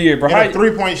 years. G. 3 years, bro. In a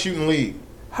 3-point shooting league.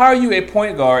 How are you a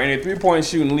point guard in a 3-point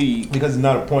shooting league? Because he's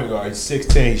not a point guard. He's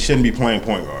 6'10". He shouldn't be playing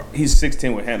point guard. He's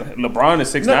 6'10" with handle. LeBron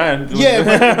is 6'9". No, yeah,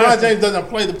 but LeBron James doesn't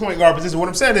play the point guard position. What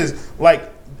I'm saying is, like,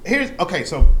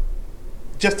 so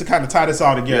just to kind of tie this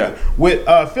all together. Yeah. With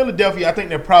Philadelphia, I think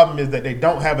their problem is that they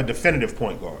don't have a definitive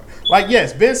point guard. Like,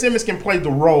 yes, Ben Simmons can play the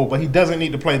role, but he doesn't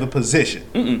need to play the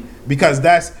position. Because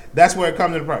that's where it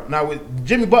comes to the problem. Now, with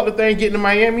Jimmy Butler thing getting to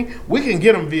Miami, we can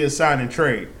get him via sign and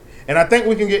trade. And I think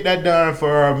we can get that done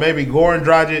for maybe Goran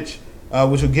Dragic,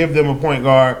 which will give them a point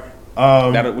guard.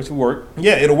 Which will work.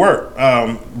 Yeah, it'll work.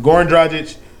 Goran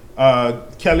Dragic,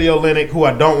 Kelly Olynyk, who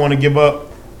I don't want to give up,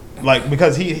 like,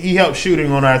 because he helped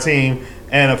shooting on our team,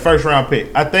 and a first-round pick.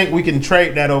 I think we can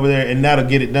trade that over there, and that'll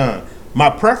get it done. My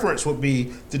preference would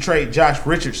be to trade Josh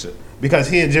Richardson because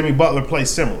he and Jimmy Butler play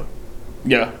similar.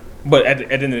 Yeah, but at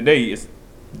the end of the day, it's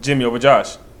Jimmy over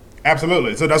Josh.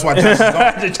 Absolutely. So that's why Josh is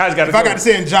gone. If I got to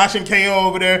send Josh and KO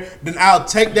over there, then I'll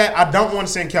take that. I don't want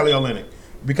to send Kelly Olynyk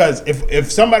because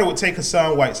if somebody would take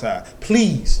Hassan Whiteside,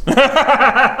 please.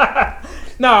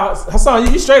 Nah,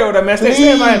 Hassan, you straight over there, man.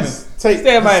 Stay in Miami. Stay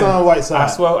in Miami. Hassan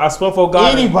Whiteside. I swear for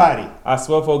God. Anybody. I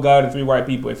swear for God and 3 white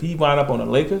people. If he wind up on the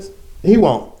Lakers, he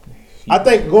won't. I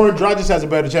think Goran Dragic has a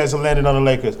better chance of landing on the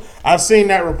Lakers. I've seen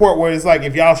that report where it's like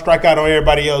if y'all strike out on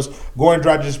everybody else, Goran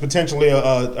Dragic is potentially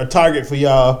a target for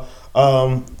y'all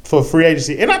for free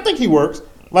agency. And I think he works.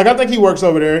 Like, I think he works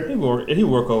over there. He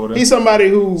work over there. He's somebody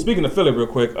who... Speaking of Philly real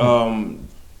quick,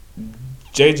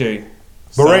 JJ.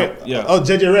 Yeah. Oh,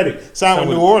 JJ Redick. Signed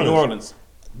with New Orleans.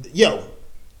 Yo.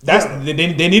 They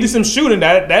needed some shooting.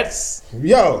 That's...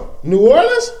 Yo, New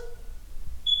Orleans?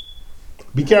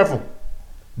 Be careful.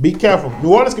 Be careful.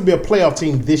 New Orleans could be a playoff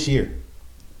team this year.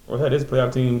 Well, that is a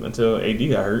playoff team until AD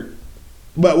got hurt.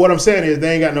 But what I'm saying is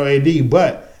they ain't got no AD.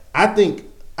 But I think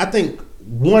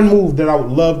one move that I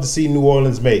would love to see New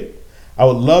Orleans make, I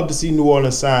would love to see New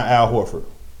Orleans sign Al Horford.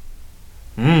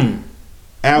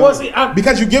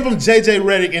 Because you give him JJ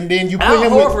Redick and then you put Al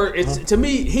him Horford. With, to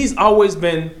me, he's always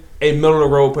been a middle of the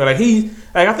road player.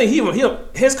 I think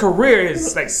his career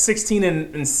is like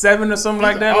 16-7 or something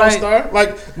like that. All-star.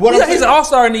 He's an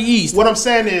all-star in the East. What I'm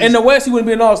saying is, in the West, he wouldn't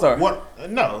be an all-star.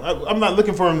 No, I'm not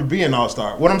looking for him to be an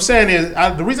all-star. What I'm saying is,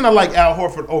 the reason I like Al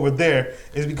Horford over there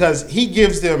is because he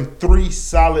gives them 3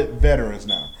 solid veterans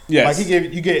now. Yes. Like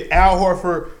you get Al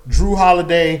Horford, Drew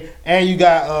Holiday, and you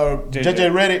got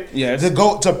JJ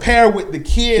Redick to pair with the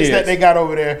kids that they got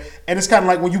over there. And it's kind of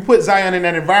like when you put Zion in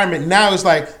that environment, now it's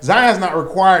like Zion's not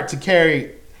required to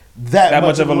carry that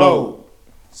much of a load.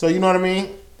 So you know what I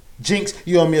mean? Jinx,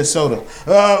 you owe me a soda.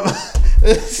 But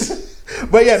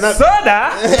yeah,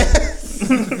 soda.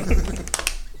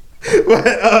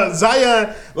 But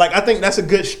Zion, like, I think that's a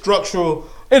good structural.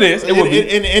 It is. It would be.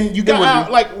 And you got Al,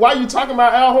 like, why are you talking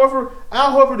about Al Horford?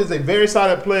 Al Horford is a very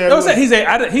solid player. He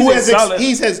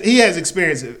has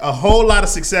experienced a whole lot of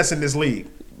success in this league,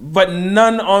 but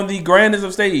none on the grandest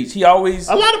of stage. A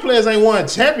lot of players ain't won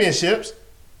championships.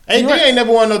 AD ain't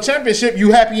never won no championship.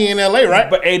 You happy in LA, right?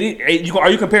 But AD, are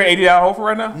you comparing AD to Al Horford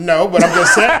right now? No, but I'm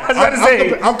just saying.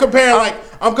 I'm comparing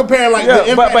the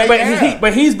impact.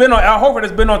 But he's been on Al Horford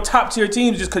has been on top tier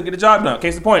teams, just couldn't get the job done.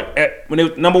 Case in point, when they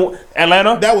was number 1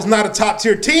 Atlanta, that was not a top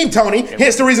tier team, Tony.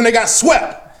 Hence the reason they got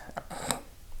swept.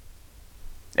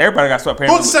 Everybody got swept.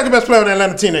 Who was the second best player on the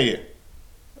Atlanta team that year?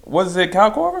 Was it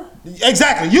Kyle Korver?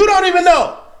 Exactly. You don't even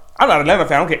know. I'm not an Atlanta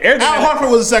fan. I don't care. Al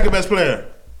Horford was the second best player.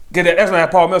 That's when I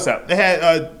had Paul Millsap. They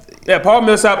had Paul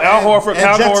Millsap, Al Horford,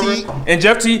 Kyle Korver, and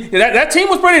Jeff T. That team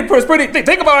was pretty.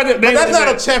 Think about it. But that's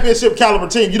not a championship caliber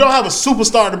team. You don't have a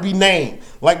superstar to be named.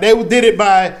 Like, they did it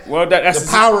by that's the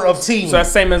power of team. So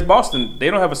that's same as Boston. They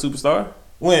don't have a superstar.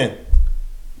 When?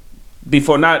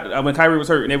 Before not when Kyrie was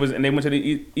hurt and they went to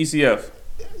the ECF.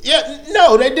 Yeah,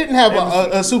 no, they didn't have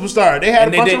a superstar. They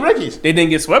had a bunch of rookies. They didn't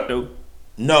get swept though.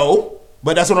 No,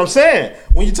 but that's what I'm saying.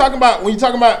 When you talking about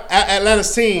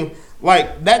Atlanta's team,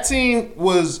 like that team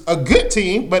was a good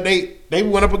team, but they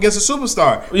went up against a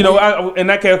superstar. You know, in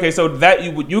that case, okay, so that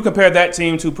you compare that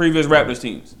team to previous Raptors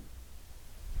teams.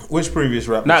 Which previous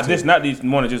Raptors? Not these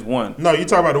one that just won. No, you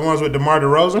talk about the ones with DeMar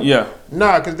DeRozan? Yeah.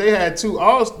 Nah, because they had two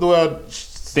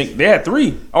think they had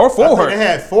 3 or 4. They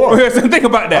had 4. Think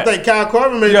about that. I think Kyle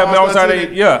Korver made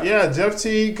Jeff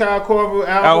T, Kyle Korver,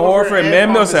 Al Horford,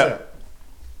 and Millsap.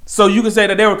 So you can say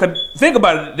that they were. Think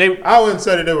about it. I wouldn't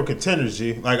say that they were contenders,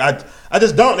 G. Like I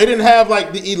just don't. They didn't have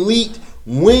like the elite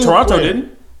wing. Toronto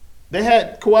didn't. They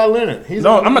had Kawhi Leonard.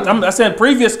 I'm saying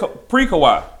previous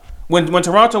pre-Kawhi when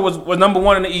Toronto was number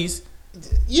 1 in the East,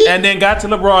 and then got to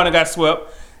LeBron and got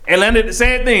swept. Atlanta did the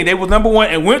same thing. They was number 1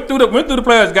 and went through the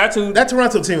players. Got to that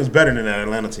Toronto team was better than that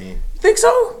Atlanta team. You think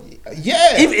so?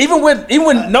 Yeah. Even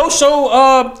when no show.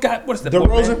 God, what's the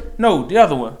DeRozan? No, the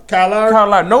other one. Kyle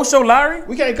Lowry. No show Lowry.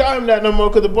 We can't call him that no more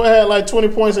because the boy had like 20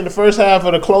 points in the first half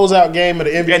of the closeout game of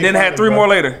the NBA. And then had 3 more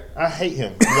later. I hate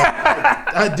him.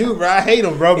 I do, bro. I hate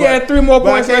him, bro. He had 3 more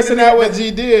points. But I can't deny what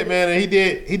G did, man. And he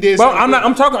did. Well, I'm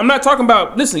not talking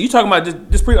about. Listen, you talking about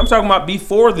just I'm talking about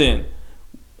before then.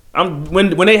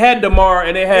 When they had DeMar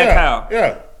and they had Kyle.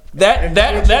 Yeah.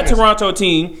 That Toronto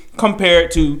team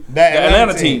compared to the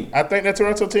Atlanta team. I think that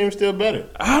Toronto team is still better.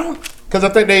 I don't, because I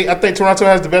think Toronto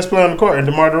has the best player on the court, and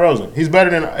DeMar DeRozan. He's better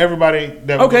than everybody.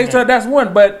 So that's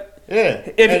one, but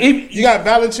if you got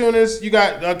Valanciunas, you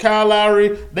got Kyle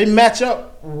Lowry, they match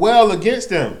up well against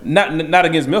them. Not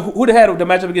against Millsap. Who they had the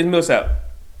matchup against Millsap?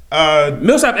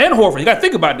 Millsap and Horford. You got to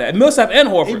think about that. Millsap and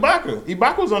Horford.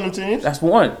 Ibaka was on them teams. That's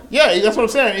one. Yeah, that's what I'm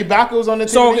saying. Ibaka was on the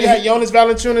team. So you had Jonas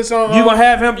Valanciunas on. You gonna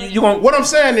have him? You gonna? What I'm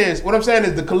saying is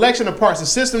the collection of parts, the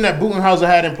system that Budenholzer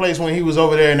had in place when he was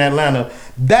over there in Atlanta.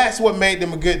 That's what made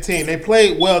them a good team. They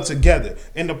played well together.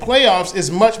 In the playoffs, it's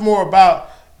much more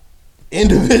about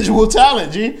individual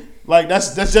talent. G. Like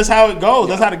that's just how it goes.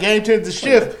 That's how the game tends to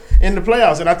shift in the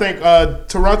playoffs. And I think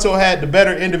Toronto had the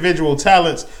better individual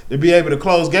talents to be able to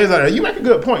close games out there. You make a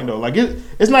good point though. Like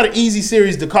it's not an easy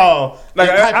series to call. Like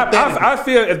I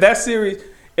feel if that series,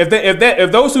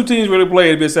 if those two teams really played,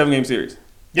 it'd be a 7-game series.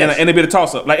 Yes. And it'd be a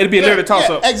toss up. Like it'd be a literal toss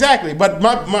up. Exactly. But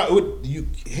you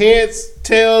heads,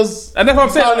 tails. And that's what I'm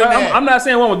saying. I'm not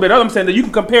saying one was better. I'm saying that you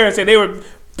can compare and say they were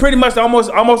pretty much almost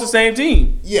the same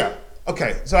team. Yeah.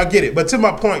 Okay. So I get it. But to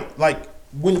my point, like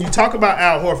when you talk about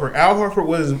Al Horford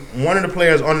was one of the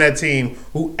players on that team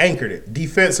who anchored it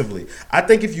defensively. I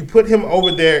think if you put him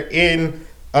over there in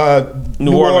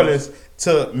New Orleans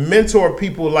to mentor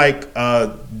people like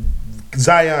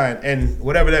Zion and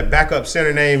whatever that backup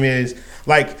center name is,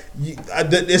 like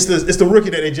it's the rookie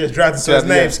that they just drafted, so his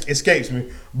name escapes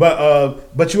me.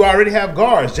 But you already have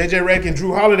guards, JJ Redick and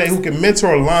Drew Holiday, who can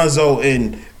mentor Lonzo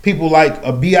and people like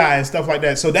a BI and stuff like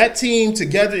that. So that team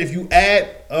together, if you add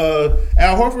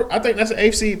Al Horford, I think that's an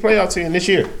AFC playoff team this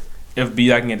year. If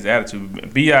BI can get his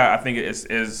attitude, BI, I think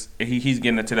he's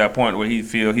getting to that point where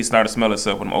he's starting to smell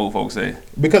himself, what them old folks say.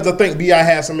 Because I think BI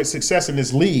has some success in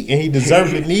this league, and he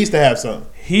deservedly needs to have some.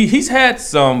 He's had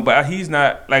some, but he's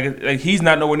not like he's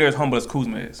not nowhere near as humble as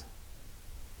Kuzma is.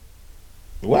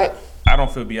 What? I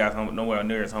don't feel BI's nowhere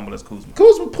near as humble as Kuzma.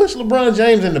 Kuzma pushed LeBron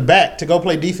James in the back to go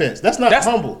play defense. That's not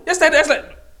humble. That's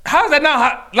like, how is that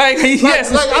not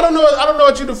yes? Like I don't know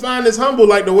what you define as humble.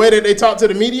 Like the way that they talk to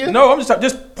the media. No, I'm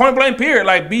just point blank. Period.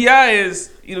 Like BI is,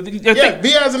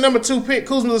 BI is a number 2 pick.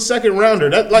 Kuzma's a second rounder.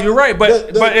 You're right, but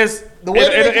it's the way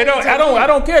I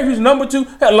don't care if he's number 2.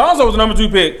 Alonzo was a number 2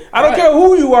 pick. I don't care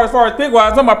who you are as far as pick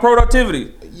wise. I'm talking about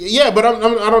productivity. Yeah, but I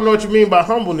don't know what you mean by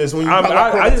humbleness when you.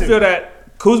 I just feel that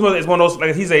Kuzma is one of those,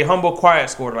 like, he's a humble, quiet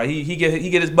scorer. Like he get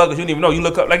his buckets. You don't even know. You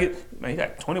look up, like, man, he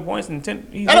got 20 points and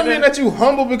 10. I don't mean that you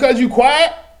humble because you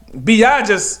quiet. BI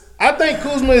just. I think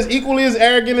Kuzma is equally as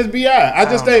arrogant as BI. I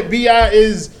just think BI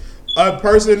is a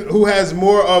person who has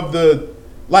more of the,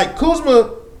 like,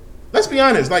 Kuzma. Let's be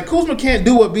honest. Like, Kuzma can't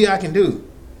do what BI can do.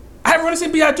 I haven't really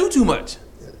seen BI do too much.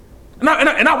 And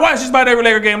I watch just about every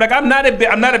Laker game. Like I'm not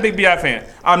a big BI fan.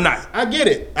 I'm not. I get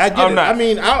it. Not. I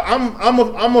mean,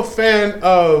 I'm a fan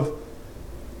of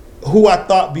who I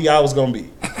thought BI was gonna be.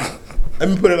 Let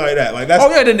me put it like that. Like that's.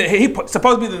 Oh yeah, then he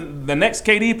supposed to be the next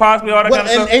KD, possibly all that kind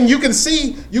of stuff. And you can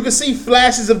see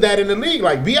flashes of that in the league.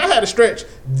 Like BI had a stretch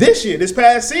this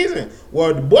past season,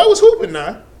 where the boy was hooping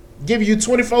now, giving you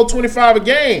 24, 25 a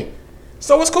game.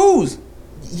 So it's Kuz.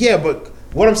 Yeah, but.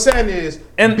 What I'm saying is,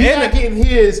 B.I. getting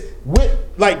his with,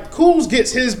 like, Kuz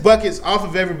gets his buckets off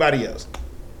of everybody else.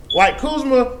 Like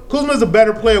Kuzma's a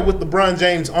better player with LeBron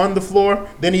James on the floor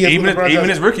than he is with LeBron James. Even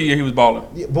his rookie year, he was balling.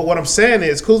 Yeah, but what I'm saying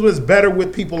is Kuzma is better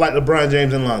with people like LeBron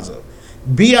James and Lonzo.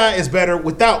 B.I. is better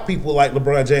without people like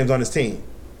LeBron James on his team.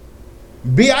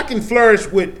 B.I. can flourish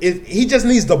with it. He just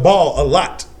needs the ball a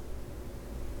lot.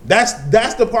 That's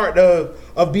the part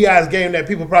of B.I.'s game that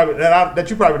people probably that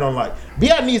you probably don't like.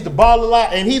 B.I. needs the ball a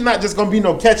lot, and he's not just gonna be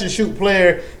no catch and shoot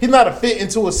player. He's not a fit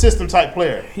into a system type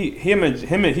player. He reminded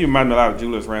me a lot of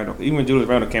Julius Randle. Even when Julius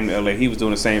Randle came to LA, he was doing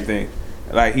the same thing.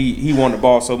 Like he wanted the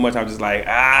ball so much, I'm just like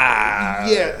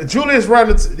Yeah, Julius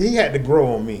Randle, he had to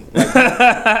grow on me.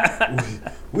 Like,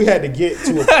 we had to get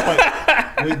to a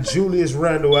point with Julius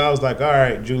Randle. I was like, all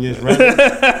right, Julius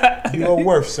Randle, you're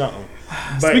worth something.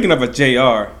 But, speaking of a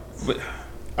JR,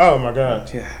 oh my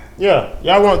God, yeah,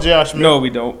 y'all want J.R. Smith? No, we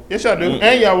don't. Yes, y'all do,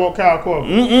 and y'all want Kyle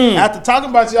Korver. After talking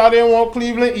about y'all didn't want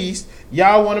Cleveland East,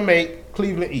 y'all want to make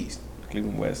Cleveland East,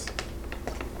 Cleveland West.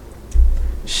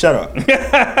 Shut up.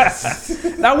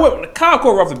 Now, Kyle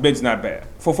Korver off the bench is not bad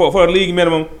for a league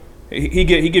minimum. He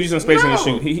gives you some space in the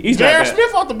shoot. He's not J.R. bad.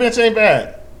 Smith off the bench ain't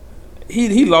bad.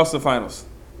 He lost the finals.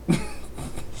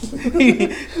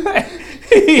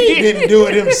 He didn't do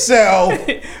it himself.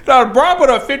 No, LeBron put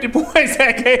up 50 points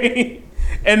that game,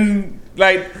 and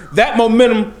like that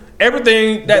momentum,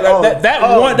 everything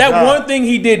one thing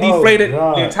he did deflated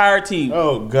the entire team.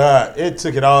 Oh God, it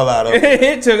took it all out of him.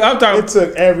 It took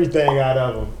everything out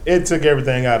of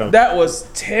him. That was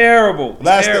terrible.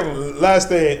 Last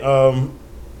thing,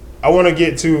 I want to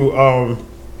get to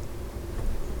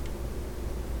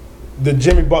the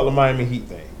Jimmy Butler Miami Heat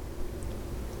thing.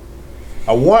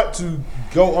 I want to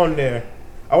go on there.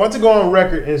 I want to go on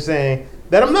record and saying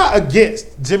that I'm not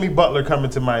against Jimmy Butler coming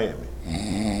to Miami.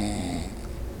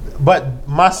 But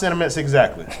my sentiments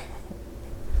exactly.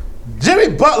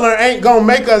 Jimmy Butler ain't going to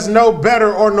make us no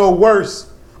better or no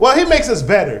worse. Well, he makes us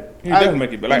better. He definitely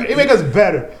make it better. He makes us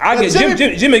better.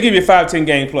 Jimmy give you a 5-10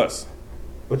 game plus.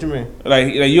 What you mean?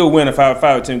 Like you'll win a 5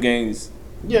 or 10 games.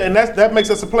 Yeah, and that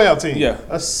makes us a playoff team. Yeah.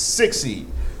 A 6 seed.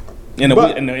 In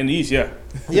the East, yeah.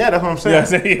 Yeah, that's what I'm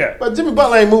saying. Yeah. But Jimmy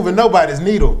Butler ain't moving nobody's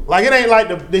needle. Like, it ain't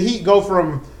like the Heat go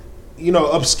from,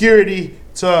 obscurity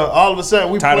to all of a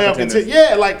sudden we play up into.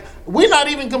 Yeah, like, we're not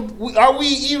even. Are we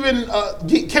even?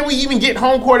 Can we even get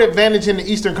home court advantage in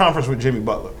the Eastern Conference with Jimmy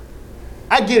Butler?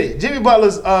 I get it. Jimmy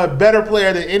Butler's a better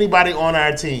player than anybody on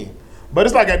our team. But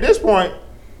it's like at this point,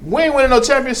 we ain't winning no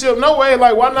championship. No way.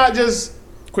 Like, why not just.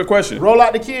 Quick question. Roll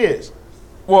out the kids.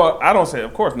 Well, I don't say,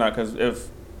 of course not, because if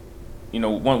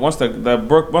once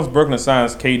Brooklyn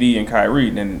signs KD and Kyrie,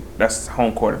 then that's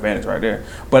home court advantage right there.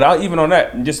 But even on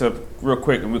that, just real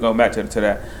quick, and we're going back to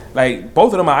that. Like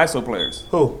both of them are ISO players.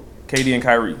 Who? KD and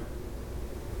Kyrie.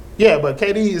 Yeah, but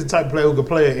KD is the type of player who can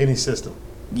play in any system.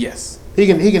 Yes. He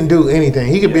can do anything.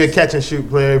 He can be a catch and shoot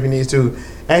player if he needs to,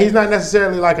 and he's not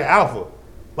necessarily like an alpha.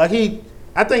 Like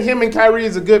I think him and Kyrie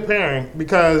is a good pairing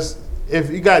because. If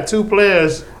you got two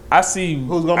players, I see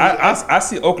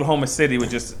Oklahoma City with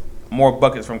just more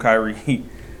buckets from Kyrie.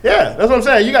 Yeah, that's what I'm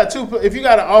saying. You got two. If you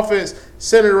got an offense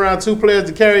centered around two players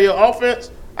to carry your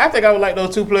offense, I think I would like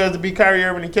those two players to be Kyrie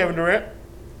Irving and Kevin Durant.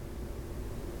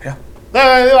 Yeah.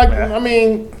 I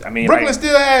mean, Brooklyn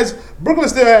still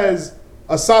has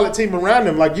a solid team around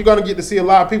them. Like you're gonna get to see a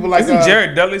lot of people like. Isn't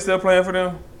Jared Dudley still playing for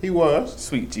them? He was.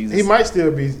 Sweet Jesus. He might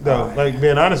still be though. Like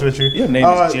being honest with you. Your name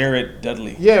is Jared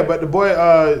Dudley. Yeah, but the boy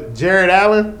Jared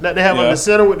Allen that they have on the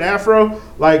center with the afro,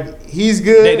 like he's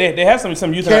good. They have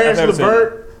some youth. Karis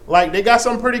LeVert, like they got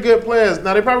some pretty good players.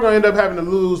 Now they probably gonna end up having to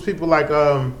lose people like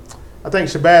I think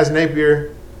Shabazz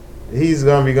Napier. He's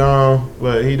gonna be gone,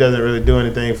 but he doesn't really do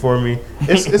anything for me.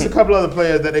 It's a couple other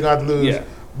players that they're gonna have to lose. Yeah.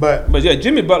 But yeah,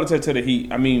 Jimmy Butler to the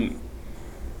Heat. I mean,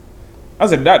 I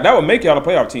said that would make y'all a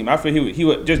playoff team. I feel he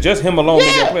would just him alone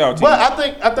make y'all a playoff team. But I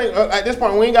think at this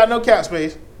point we ain't got no cap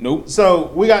space. Nope.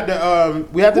 So we got the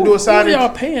we have to do a signing. Who are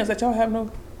y'all paying that y'all have no?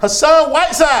 Hassan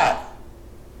Whiteside,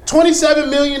 $27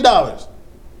 million.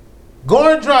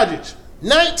 Goran Dragic,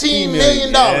 $19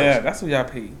 million. Yeah, that's what y'all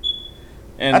paid.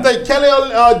 And I think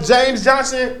James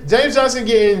Johnson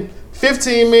getting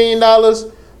 $15 million.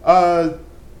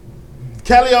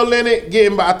 Kelly Olynyk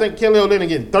getting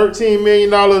 $13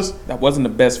 million. That wasn't the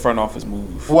best front office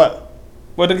move. What?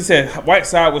 Well, like you said,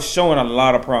 Whiteside was showing a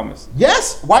lot of promise.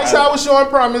 Yes, Whiteside was showing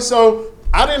promise. So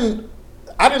I didn't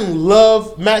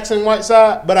love Max and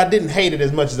Whiteside, but I didn't hate it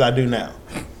as much as I do now.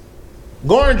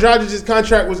 Goran Dragic's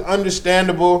contract was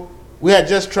understandable. We had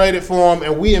just traded for him,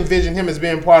 and we envisioned him as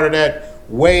being part of that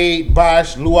Wade,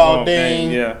 Bosh, Luol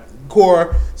Deng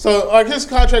core. So like his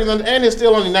contract is and it's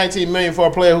still only $19 million for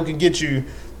a player who can get you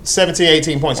 17,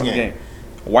 18 points a game.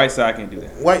 Whiteside can't do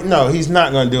that. No, he's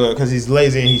not going to do it because he's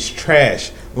lazy and he's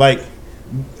trash. Like,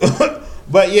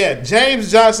 but yeah,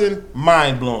 James Johnson,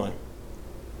 mind blowing.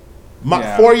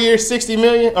 4 years, $60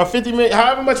 million or $50 million,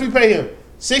 however much we pay him,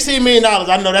 $16 million.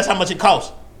 I know that's how much it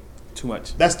costs. Too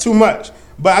much. That's too much.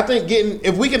 But I think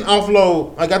if we can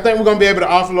offload, like I think we're going to be able to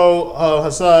offload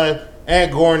Hassan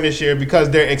and Gordon this year because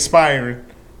they're expiring.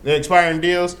 They're expiring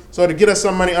deals, so to get us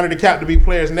some money under the cap to be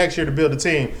players next year to build a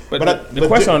team. But the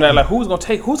question on that, like, who's gonna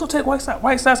take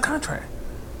Whiteside's contract?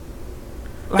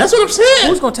 Like, that's what I'm saying.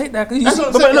 Who's gonna take that? That's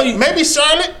what I'm saying. Maybe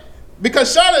Charlotte,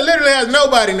 because Charlotte literally has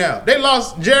nobody now. They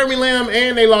lost Jeremy Lamb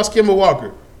and they lost Kemba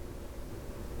Walker,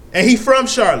 and he from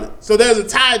Charlotte, so there's a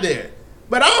tie there.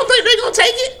 But I don't think they're gonna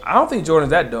take it. I don't think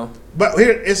Jordan's that dumb. But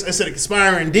here it's an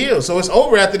expiring deal, so it's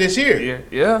over after this year.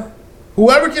 Yeah.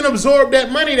 Whoever can absorb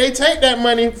that money, they take that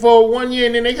money for 1 year,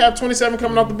 and then they have 27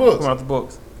 coming off the books.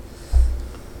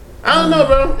 I don't know,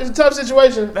 bro. It's a tough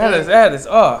situation. That is.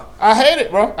 I hate it,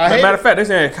 bro. Matter of fact, they're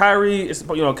saying Kyrie. It's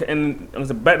and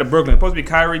it's back to Brooklyn. It's supposed to be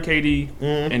Kyrie, KD,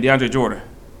 and DeAndre Jordan.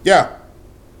 Yeah.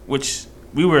 Which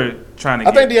we were trying to.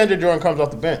 I think DeAndre Jordan comes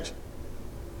off the bench.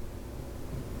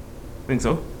 Think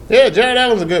so? Yeah, Jared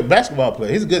Allen's a good basketball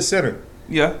player. He's a good center.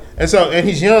 Yeah, and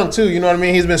he's young too. You know what I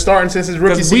mean? He's been starting since his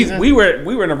rookie season. We were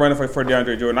in the running for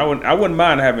DeAndre Jordan. I wouldn't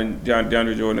mind having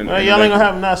DeAndre Jordan. Y'all ain't gonna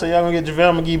have him now, so y'all gonna get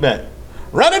JaVale McGee back.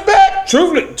 Running back.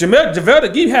 Truthfully, JaVale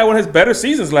McGee had one of his better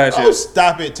seasons last year. Oh,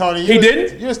 stop it, Tony. He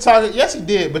didn't. You was talking. Yes, he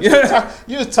did. But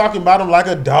you was talking about him like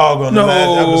a dog on the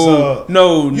last episode.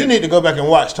 No, you need to go back and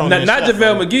watch Tony. Not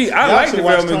JaVale McGee. I like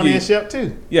JaVale McGee. Tony and Shep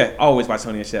too. Yeah, always watch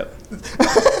Tony and Shep.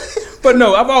 But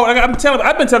no, I've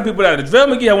been telling people that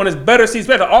JaVale McGee had one of his better seasons,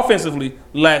 especially offensively,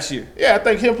 last year. Yeah, I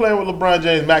think him playing with LeBron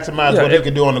James maximized what he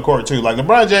could do on the court too. Like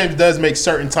LeBron James does make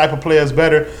certain type of players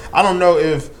better. I don't know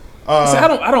if.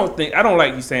 I don't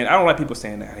like people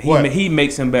saying that. He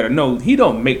makes him better. No, he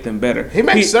don't make them better. He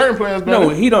makes certain players better. No,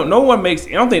 he don't. No one makes.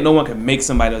 I don't think no one can make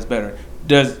somebody else better.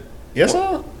 Does? Yes,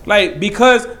 sir. Like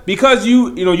because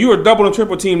you a double and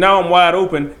triple team. Now I'm wide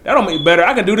open. That don't make me better.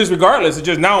 I can do this regardless. It's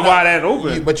just now I'm wide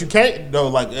open. But you can't though.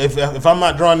 Like if I'm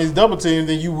not drawing these double teams,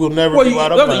 then you will never be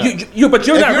wide open. But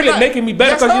you're not really making me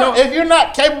better because if you're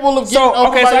not capable of getting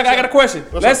open. Okay, so I got a question.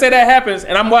 Let's say that happens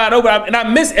and I'm wide open and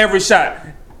I miss every shot.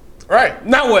 Right.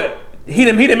 Now what? He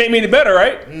didn't make me any better,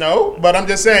 right? No, but I'm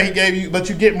just saying he gave you, but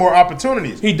you get more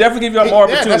opportunities. He definitely gives you more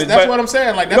opportunities. That's what I'm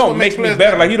saying. Like that's what makes me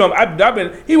better. Like he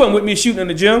wasn't with me shooting in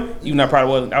the gym. Even though I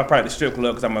probably wasn't. I was probably at the strip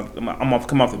club because I'm off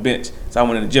come off the bench, so I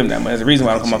went in the gym that much. There's a reason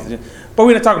why I don't come off the gym. But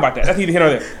we're not talking about that. That's neither here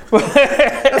nor there.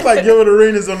 That's like Gilbert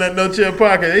Arenas on that No Chill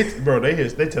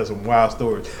podcast. They tell some wild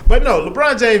stories. But no,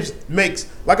 LeBron James makes,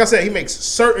 like I said, he makes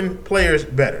certain players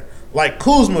better. Like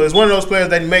Kuzma is one of those players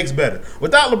that he makes better.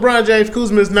 Without LeBron James,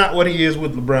 Kuzma is not what he is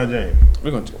with LeBron James.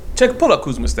 We're going to pull up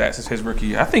Kuzma's stats as his rookie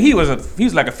year. I think he was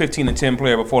like a 15-10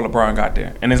 player before LeBron got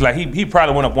there, and it's like he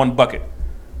probably went up one bucket.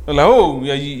 They're like, oh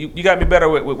yeah, you got me better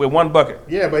with one bucket.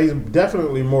 Yeah, but he's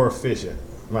definitely more efficient.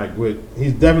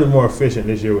 He's definitely more efficient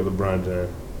this year with LeBron James.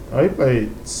 He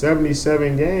played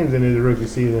 77 games in his rookie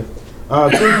season.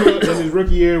 Kuzma in his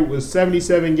rookie year was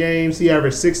 77 games. He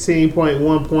averaged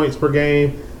 16.1 points per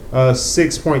game.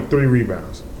 6.3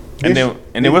 rebounds. And then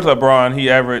with LeBron, he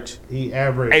averaged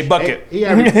a bucket. He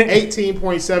averaged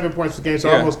 18.7 points per game, so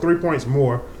almost 3 points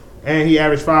more. And he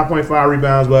averaged 5.5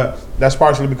 rebounds, but that's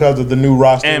partially because of the new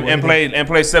roster. And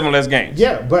played 7 less games.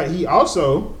 Yeah, but he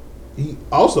also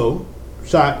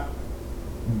shot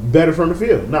better from the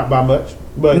field, not by much.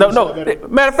 But no.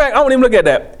 Matter of fact, I don't even look at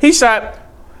that. He shot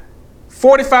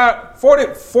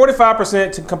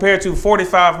 45% compared to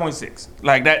 45.6.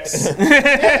 Like that's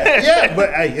yeah,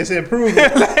 but hey, it's an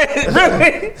improvement.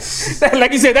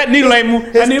 Like you said, that needle ain't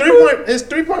moving. His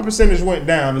 3-point percentage went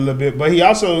down a little bit, but he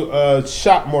also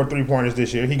shot more 3-pointers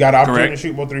this year. He got an opportunity to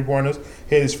shoot more 3-pointers.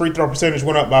 His free throw percentage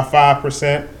went up by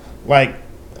 5%. Like,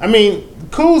 I mean,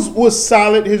 Kuz was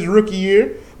solid his rookie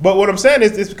year, but what I'm saying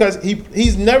is because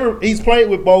he's played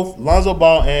with both Lonzo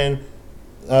Ball and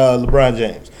LeBron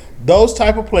James. Those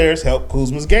type of players help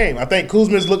Kuzma's game. I think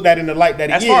Kuzma's looked at in the light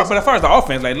that he is. But as far as the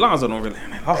offense, like Lonzo don't really.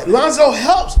 Lonzo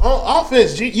helps on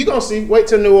offense. You gonna see. Wait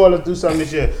till New Orleans do something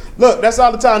this year. Look, that's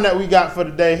all the time that we got for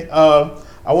today.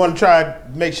 I want to try to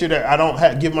make sure that I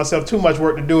don't give myself too much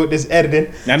work to do with this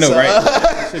editing. I know,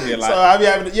 right? Should be a lot. So I be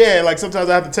having like sometimes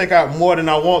I have to take out more than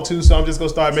I want to. So I'm just gonna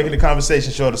start making the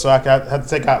conversation shorter, so I have to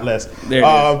take out less. There it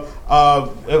is.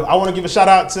 I want to give a shout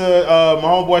out to my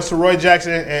homeboys, to Roy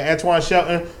Jackson and Antoine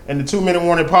Shelton and the 2 Minute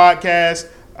Warning podcast.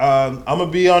 I'm gonna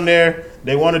be on there.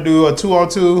 They want to do a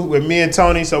 2-on-2 with me and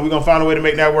Tony, so we're gonna find a way to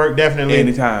make that work. Definitely,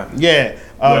 anytime. Yeah.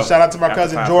 Shout out to my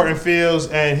cousin Jordan Fields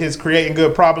and his Creating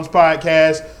Good Problems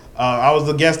podcast. I was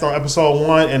the guest on episode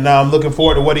 1, and now I'm looking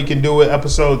forward to what he can do with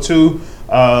episode 2.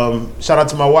 Shout out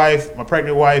to my wife, my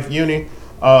pregnant wife, Uni.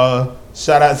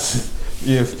 Shout out to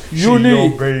if she your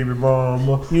baby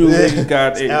mama.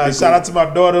 Shout out to my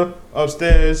daughter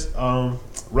upstairs,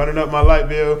 running up my light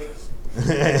bill,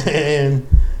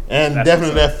 and that's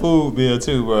definitely that food bill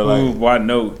too, bro. Like, why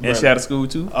no? And she out of school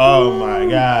too. Oh my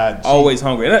God, always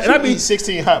hungry. And I eat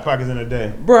 16 Hot Pockets in a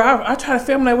day, bro. I try to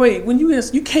film like, wait, when you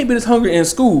can't be this hungry in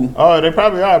school. Oh, they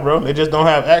probably are, bro. They just don't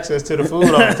have access to the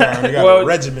food all the time. They got a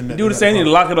regimen. Do the same thing.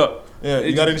 Lock it up. Yeah,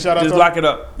 you got any shout out? Just lock it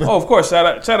up. Oh, of course. Shout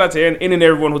out to any and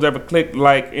everyone who's ever clicked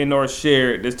like and or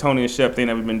shared this Tony and Shep thing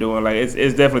that we've been doing. Like it's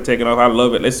definitely taking off. I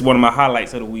love it. This is one of my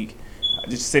highlights of the week.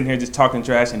 Just sitting here just talking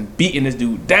trash and beating this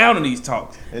dude down in these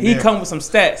talks. And he come with some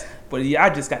stats, but I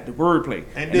just got the wordplay.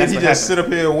 And then he just sit up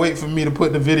here and wait for me to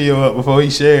put the video up before he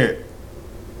shared.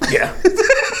 Yeah.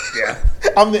 Yeah.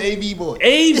 I'm the AV boy.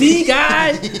 AV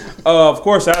guy. Of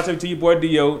course, shout out to your boy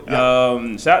Dio.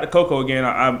 Yeah. Shout out to Coco again.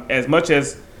 I'm as much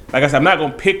as, like I said, I'm not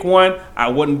going to pick one. I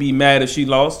wouldn't be mad if she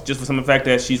lost, just for some of the fact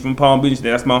that she's from Palm Beach.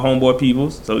 That's my homeboy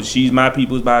peoples. So she's my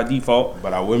peoples by default.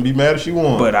 But I wouldn't be mad if she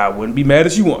won.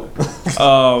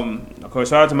 Of course,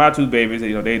 shout out to my two babies.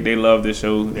 You know, they love this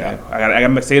show. Yeah. I got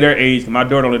to say their age. My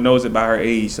daughter only knows it by her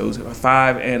age. So it's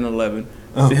 5 and 11.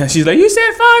 Oh. She's like, you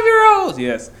said 5-year-olds?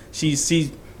 Yes.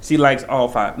 She likes all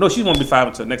 5. No, she won't be 5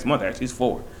 until next month, actually. She's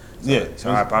 4. Yeah.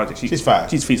 So I apologize. She's 5.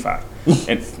 She's 5.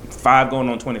 And 5 going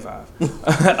on 25.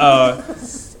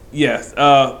 Yes.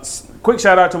 Quick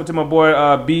shout out to my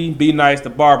boy Be Nice, the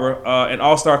barber, and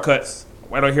All Star Cuts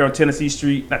right over here on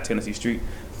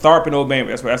Tharp and Old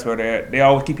Bainbridge. That's where they're at. They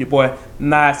always keep your boy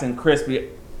nice and crispy.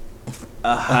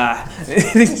 Shout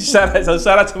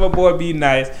out to my boy Be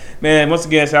Nice, man. Once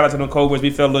again, shout out to the Cobras. We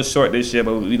fell a little short this year,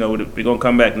 but you know we're gonna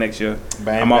come back next year.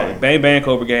 Bang bang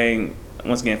Cobra gang.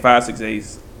 Once again,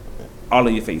 5-6-8, all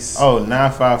in your face. Oh,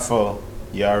 954.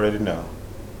 You already know.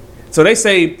 So they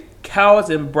say cowards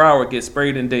in Broward get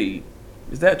sprayed in Dade.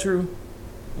 Is that true?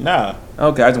 Nah.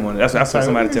 Okay, I just wanted. That's what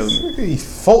somebody tells me.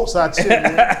 These folks out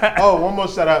here. Oh, one more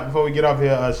shout out before we get off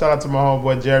here. Shout out to my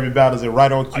homeboy Jeremy Bowders at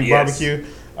Right On Cue Barbecue.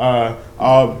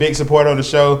 Big supporter of the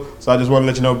show. So I just want to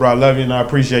let you know, bro, I love you and I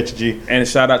appreciate you, G. And a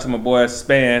shout out to my boy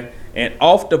Span and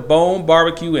Off the Bone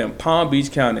Barbecue in Palm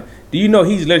Beach County. Do you know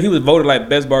he was voted like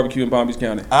best barbecue in Palm Beach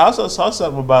County? I also saw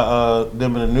something about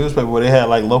them in the newspaper where they had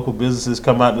like local businesses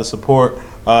come out to support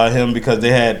him because they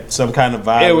had some kind of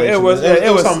violation. It was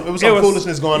some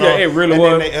foolishness going on. Yeah, it really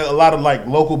was. Then a lot of like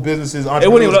local businesses,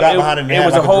 entrepreneurs got behind him. It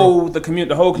was the whole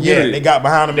community. Yeah, they got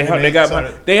behind him.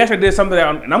 They actually did something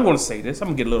that, and I'm going to say this. I'm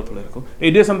going to get a little political.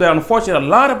 They did something that unfortunately a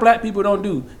lot of black people don't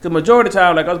do. Because majority of the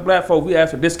time, like us black folk, we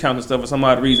ask for discounts and stuff for some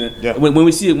odd reason. Yeah. When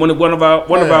we see it, one of our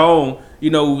own. You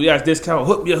know, we asked discount,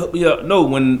 hook me up. No,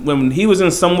 when he was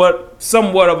in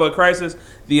somewhat of a crisis,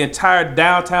 the entire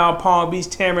downtown Palm Beach,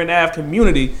 Tamarind Ave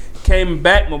community came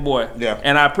back, my boy. Yeah.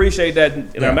 And I appreciate that.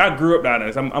 Yeah. I mean, I grew up down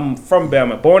there. I'm from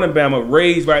Bama, born in Bama,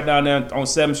 raised right down there on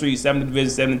 7th Street, 7th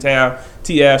Division, 7th Town.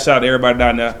 TF, shout out to everybody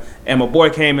down there. And my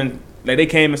boy came and they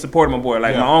came and supported my boy.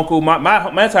 Like my uncle, my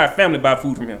entire family buy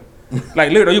food from him.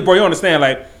 Like literally, you understand?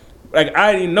 Like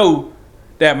I didn't know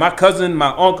that my cousin, my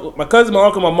uncle,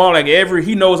 my mom, like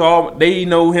he knows all. They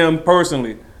know him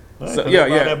personally. So, yeah.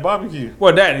 That barbecue.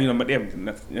 Well, that but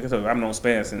I've known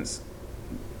Span since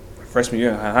freshman year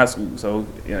in high school. So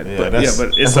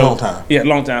but it's a long time. Yeah,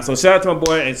 long time. So shout out to my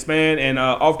boy and Span and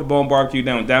Off the Bone Barbecue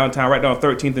downtown, right down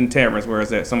 13th and Tamarind, where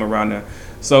it's at, somewhere around there.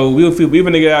 So we're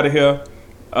gonna get out of here.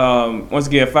 Once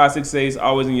again, 5-6-8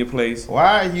 always in your place.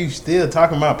 Why are you still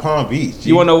talking about Palm Beach? G?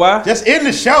 You wanna know why? Just end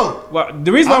the show. Well,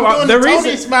 the reason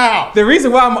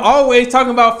why I'm always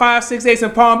talking about 5-6-8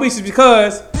 in Palm Beach is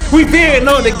because we did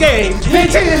know the game.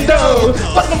 Nintendo,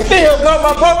 but the field goal,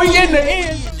 my boy, we in the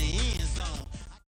end.